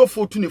bonnet or so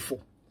for 24.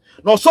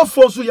 No, so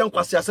for so young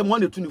Quassia, some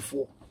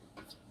 124.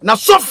 Now,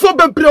 so for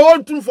the play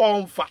on 2 for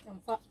on fat.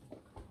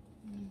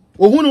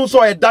 Or who knows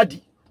how a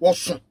daddy was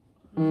son.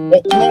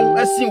 Or come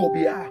as sing will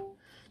be a.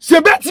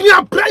 Say, bet me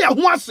a prayer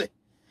once.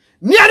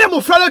 Near them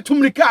of fellow to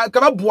Mrika,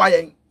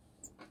 Kababuayan.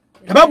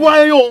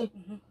 Kababuayan,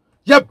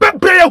 your pet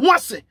prayer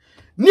once.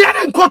 Near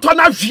them caught on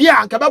a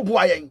Via,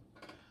 Kababuayan.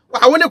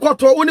 I want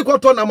to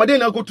cotton na made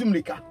na go to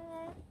Mrika.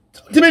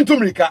 Timin to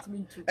Mrika.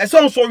 E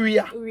so so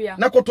wia.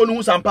 Na cotton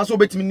hu sampa so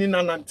betimi ni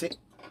nanante.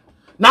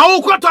 Na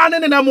wo cotton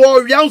ne na mo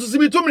wia so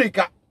sibi to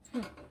Mrika.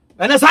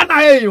 And as na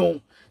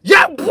ye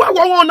ya boa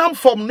won nam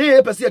from na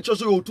e pese e cho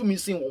so to mi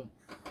sin won.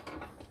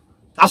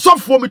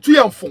 Asofo me tu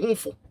yam fo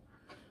honfo.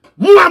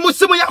 Mu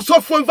amusimo ya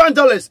asofo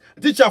evangelist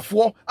teacher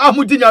fo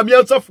amudi nyame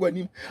asofo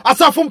anim.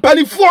 Asafo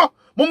mpanifo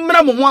mo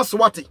mmra mo ho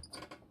aswate.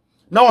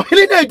 Na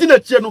ohene na edi na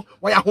chie no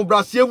wa ya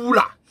hobrase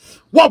ewura.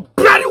 Wo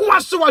brare ho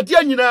aswade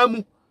anyina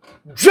mu.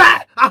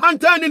 Dwa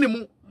ahantani ni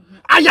mu.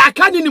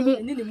 Ayaka ni mu.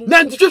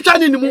 Na ntwetwa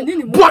ni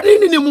mu.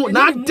 Body ni mu.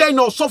 Na den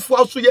na osofo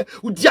aso ye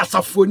udi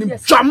asafo anim.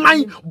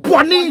 Dwaman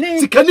boni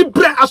sikani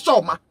bre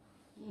asoma.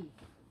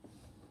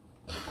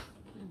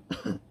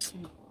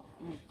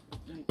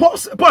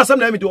 Paul some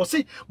na me do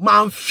say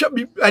man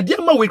hwe dey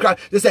ma we kra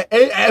they say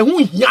hu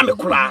hia me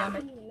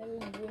kra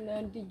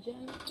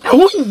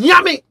hu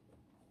hia me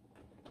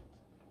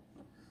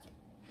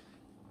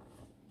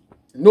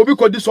no be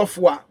call this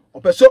software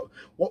so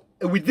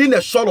within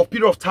a short of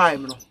period of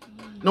time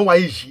no why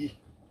yi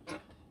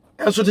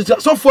and so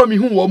the software me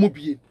hu wo mu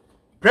bie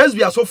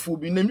presby software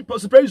bi na me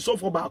presby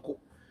software ba ko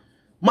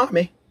ma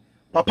me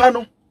papa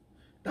no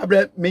da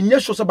bre me nya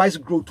so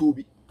bicycle grow to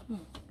bi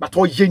but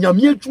o ye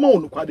nyame adwuma wo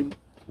no kwade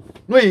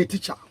no ye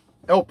teacher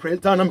e pray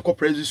time na me ko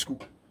praise school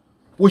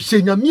wo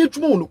ye nyame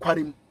adwuma wo no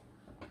kwade mu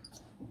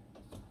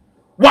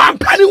wa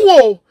mpani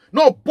wo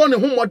no born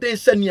ho modern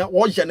senia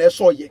wo ye na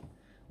so ye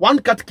one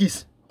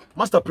catechist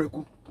master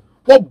preku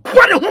wo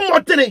born ho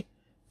modern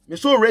me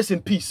so rest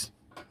in peace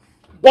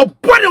wo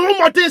born ho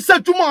modern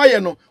setuma aye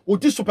no wo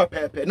di super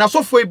pepe na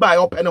so foi ba e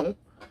open ho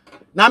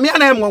na me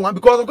na emwa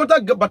because I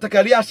got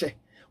batakari ahye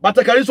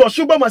batakari so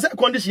shuba ma say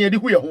condition ye di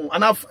hu ye ho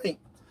ana fine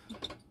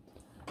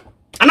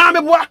ana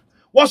me boa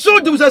wo so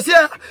do say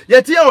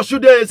ye tie o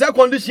should say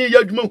condition ye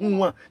adwuma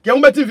hu a ke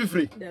ho beti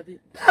fifiri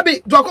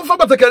dabi do akofa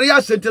batakari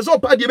ahye te so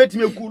pa de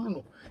betimi ekulu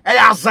no e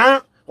ya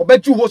zan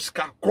obeti ho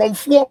sika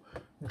kromfo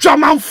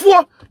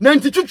dwamanfo na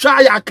ntitwitwa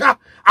ayaka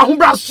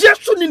ahobrase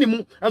so ni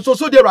mu enso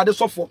so de Awurade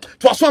sofo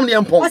to asom ne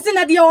empon ose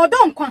na de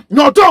odonkwa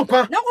na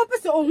odonkwa na wo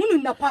pese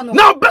ohunu napa no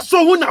na beso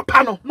hu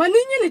napa no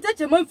maninyi ni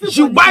teche man fi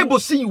you Bible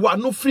say you are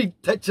no free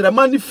teche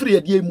man free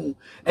ade mu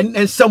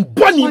and some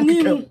boni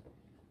nkam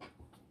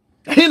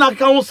hina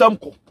ka won sam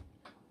ko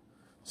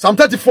Psalm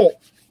 34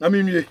 na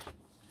me nwie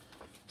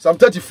Psalm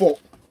 34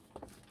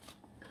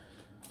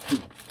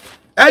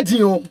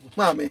 Adio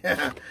mame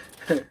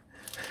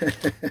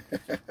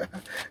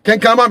can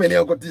come on me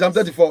go Psalm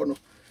 34 no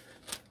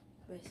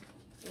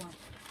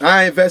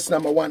verse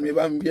number 1 me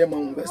be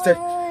verse 10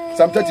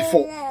 Psalm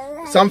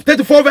 34 Psalm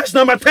 34 verse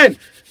number 10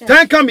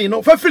 10 come in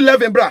no for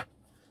 11 bra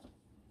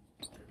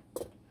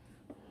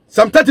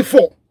Psalm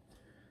 34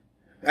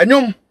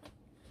 enyom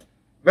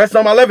verse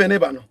number 11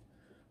 neighbor no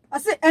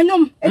ase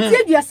enyom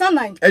etiaduasa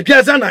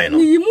no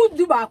ni mu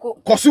du ba ko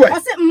koso e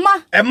ase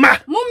mma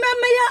mo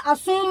mmemme ya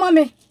aso ma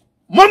me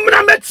mo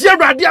mmra metie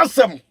Awurade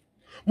asem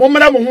mo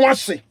mmra mo ho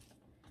ase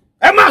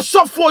e ma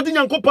sofo di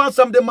Nyankopon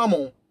asem de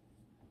mamo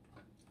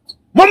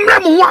mo mmra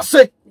mo ho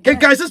ase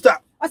kenkan sister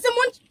ase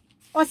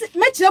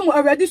mechire mu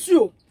Awurade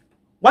suo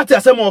what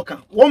asem o ka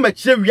wo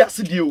mechire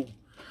wiase die o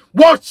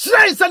wo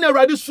chire nsa na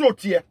Awurade suo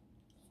tie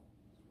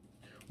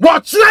wo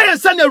chire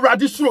nsa na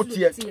Awurade suo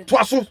tie to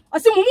aso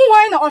ase mumu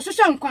wan na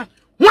ohwehwe nkwa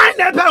wan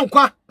na pe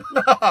nkwa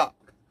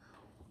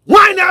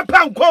wan na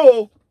pe nkwa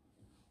o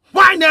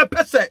wan na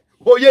pe se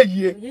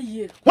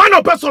oye one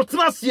of person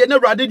trust na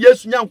Awurade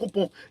Yesu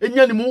Nyankopon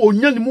enyanimu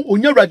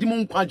onya Awurade mu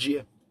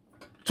nkwaje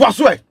to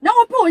aso e na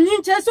wo pe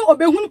onyinche so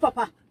obehunu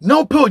papa na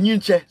wo pe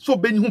onyinche so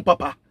obehunu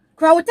papa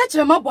kra wo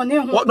techere ma bone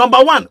ho number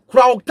 1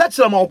 kra wo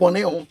techere ma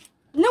bone ho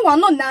ne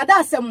wano na ada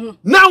asem ho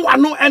na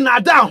wano e na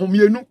ada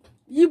ahomienu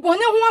yi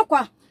bone ho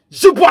akwa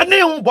ji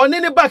bone ho bone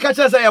ne ba ka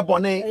chese ye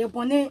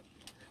bone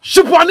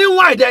shi bone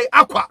ho ide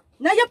akwa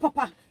na ye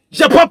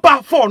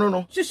papa for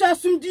no hwehwe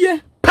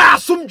asumdie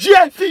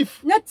asumdie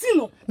thief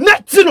netino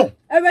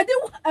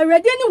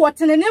Awurade ni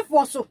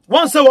wotenenefo so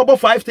one say we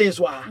 5 things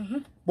wa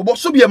bobo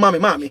so bia mame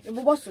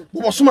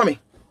bobo so mame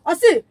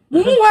ase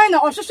mumu wan na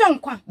ohwehwe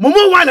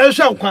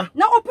nkwa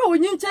na ope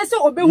onyinche se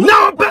obehu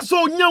na ope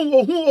so onya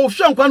ohu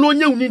ohwehwe nkwa na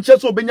onya onyinche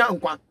se obenya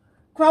nkwa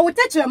kra wo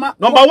techere ma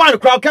number 1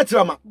 kra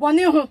techere ma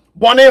bone ho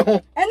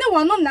ene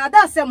wano na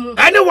ada asem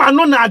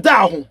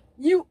ho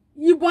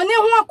yi bone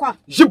ho akwa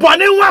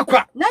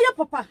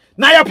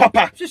na ye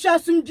papa hwehwe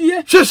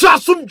asumdie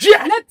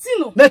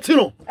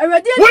netino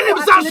Awurade when you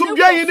say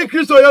asumdie in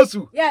Kristo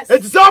Yesu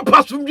it is all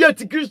pasumdie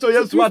ti Kristo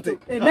Yesu ate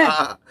amen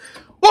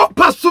o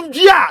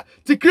pasumdie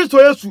ti Kristo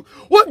Yesu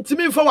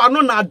wontimi fa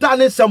wano na ada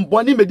ne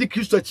sembone medi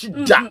Kristo chi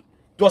ja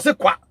to se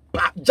kwa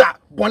pa ja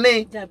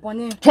bone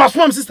to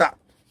aswam sister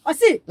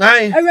ose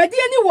Awurade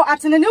ni wo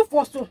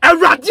atenenefo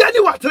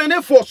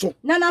so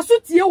na na so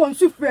tie won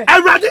so frɛ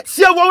Awurade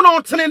tie won na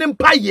otene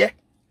mpaye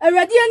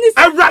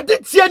Awurade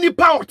tie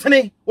nipa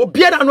otene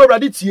obiara no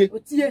Awurade tie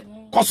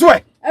koso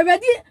e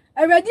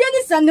Awurade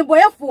ni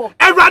saneboyefo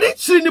Awurade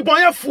chiri ni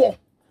boyefo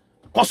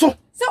Koso.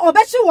 Se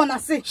obechi won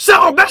ase. Se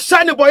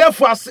obehye ne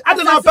boyefo ase.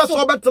 Ade na person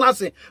obetena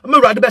ase. Me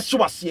Awurade be hye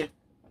wase.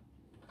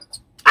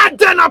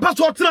 Ade na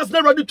person otena ase na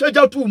Awurade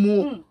twaja to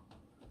mu.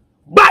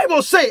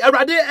 Bible say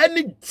Awurade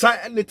any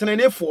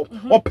tenenefo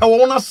ope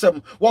won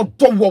asem, wo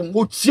do won,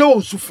 wo tie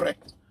won sufre.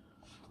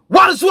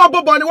 Once you are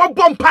born, one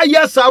bompa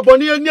yes,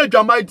 aboni any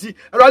adwamaiti.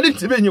 Awurade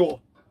ntime nyi wo.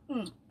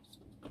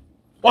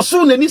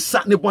 Oso na ni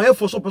sa ne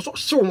boyefo so person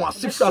hye won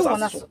ase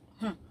fira ase.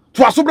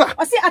 To asobra.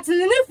 O se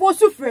atenenefo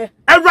sufre.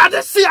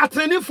 Awurade se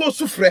atenenefo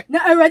sufre. Na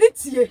Awurade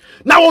tie.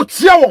 Na wo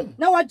tie won.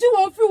 Na waji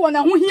won firi won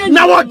ahohia.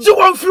 Na waji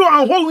won firi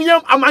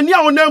ahohia amane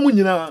a wona mu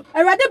nyina.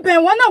 Awurade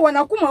ben won a won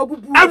akoma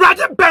abubu.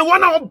 Awurade ben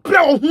won a obre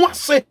ho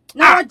ase.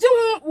 Na waji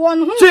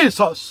won ho.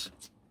 Jesus.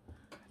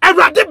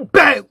 Awurade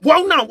ben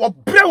won a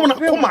obre won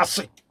akoma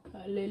ase.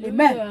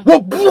 Amen. Wo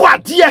bu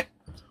ade.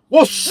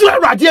 Wo su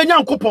Awurade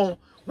Nyankopon.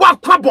 Wa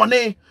kwa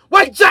bone,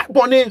 wa ja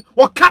bone,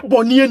 wa ka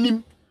bone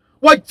anim.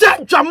 What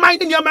Jamai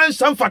in your man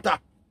Sanfata?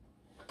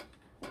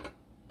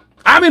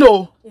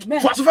 Amino,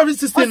 what's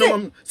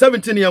 16,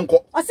 17 young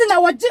co? I said,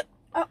 now what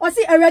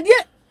see already?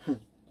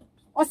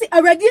 I see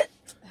already.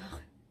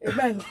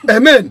 Amen.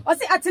 Amen. I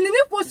see at an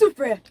for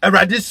sufre.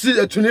 Already see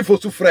a tune for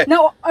sufre.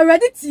 Now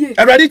already tea.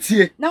 Already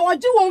tea. Now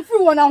what you want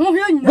through one on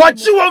who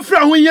what you want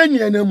from when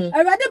you know?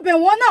 I rather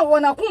been one out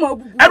one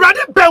akuma. I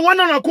rather been one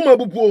on a kuma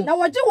bubu. Now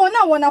what you want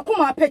out one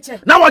akuma picture.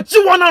 Now what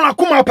you want on a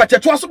kuma picture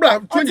was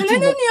about 22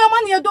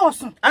 money a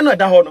Dawson. I know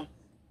that honor.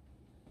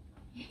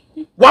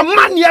 1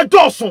 man year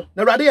Dawson.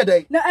 Now ready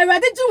day. Now I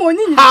rather do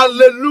one.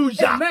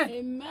 Hallelujah.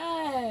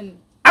 Amen.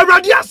 I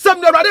rather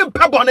some the rather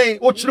pebony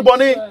or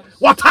chibony.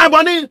 What time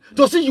bonny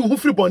to see you who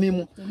free bonny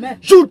mu.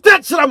 You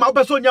dead sir my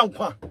person young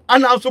qua.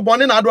 And also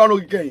bonny I don't know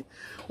again.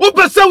 What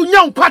person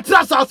young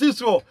patras as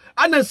so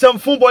and then some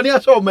phone bonny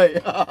as well me.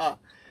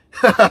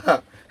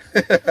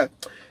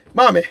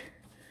 Mammy,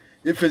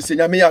 if it's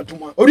in me at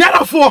one. Oh, the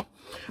other four.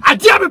 I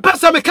dare be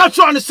person me catch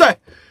on and say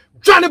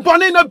Johnny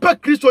Bonny no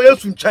back Christ or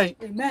yes chain.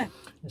 Amen.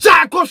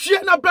 Jack or she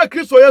no back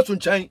Christ or yes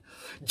chain.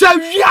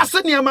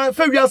 Javias near my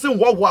favias and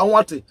what I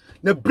wanted.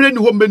 Na brain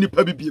ho mani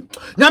pa bibiem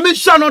nyame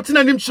hia no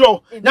tena nim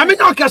chiro nyame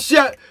na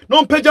okahia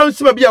no mpaja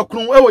nsi bia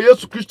kunu e wo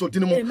Yesu Kristo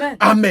din mu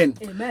amen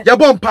ya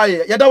bom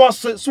pae ya da was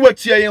so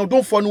atie yen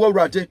odonfo no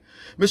wawurade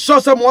me so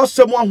se mo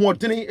asem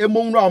ahoodene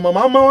emonru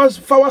amama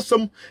fa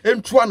wasem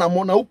entu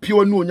anamo na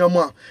opio ne onyam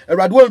a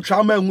awurade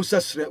wantwa ma hu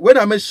sesere we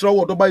na me hiro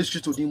wo do ba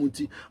Kristo din mu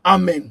nti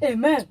amen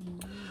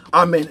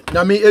amen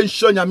nyame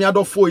enhyo nyame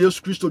adofo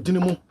Yesu Kristo din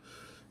mu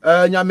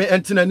nyame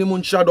entena nim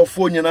nhya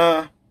adofo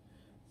nyina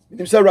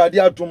Nim say radi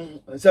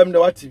atom nsem na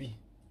wati bi.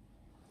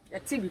 Ya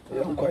TV.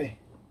 Yonkoi.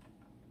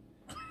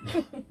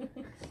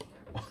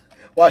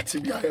 Wati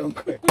bi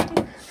yonkoi.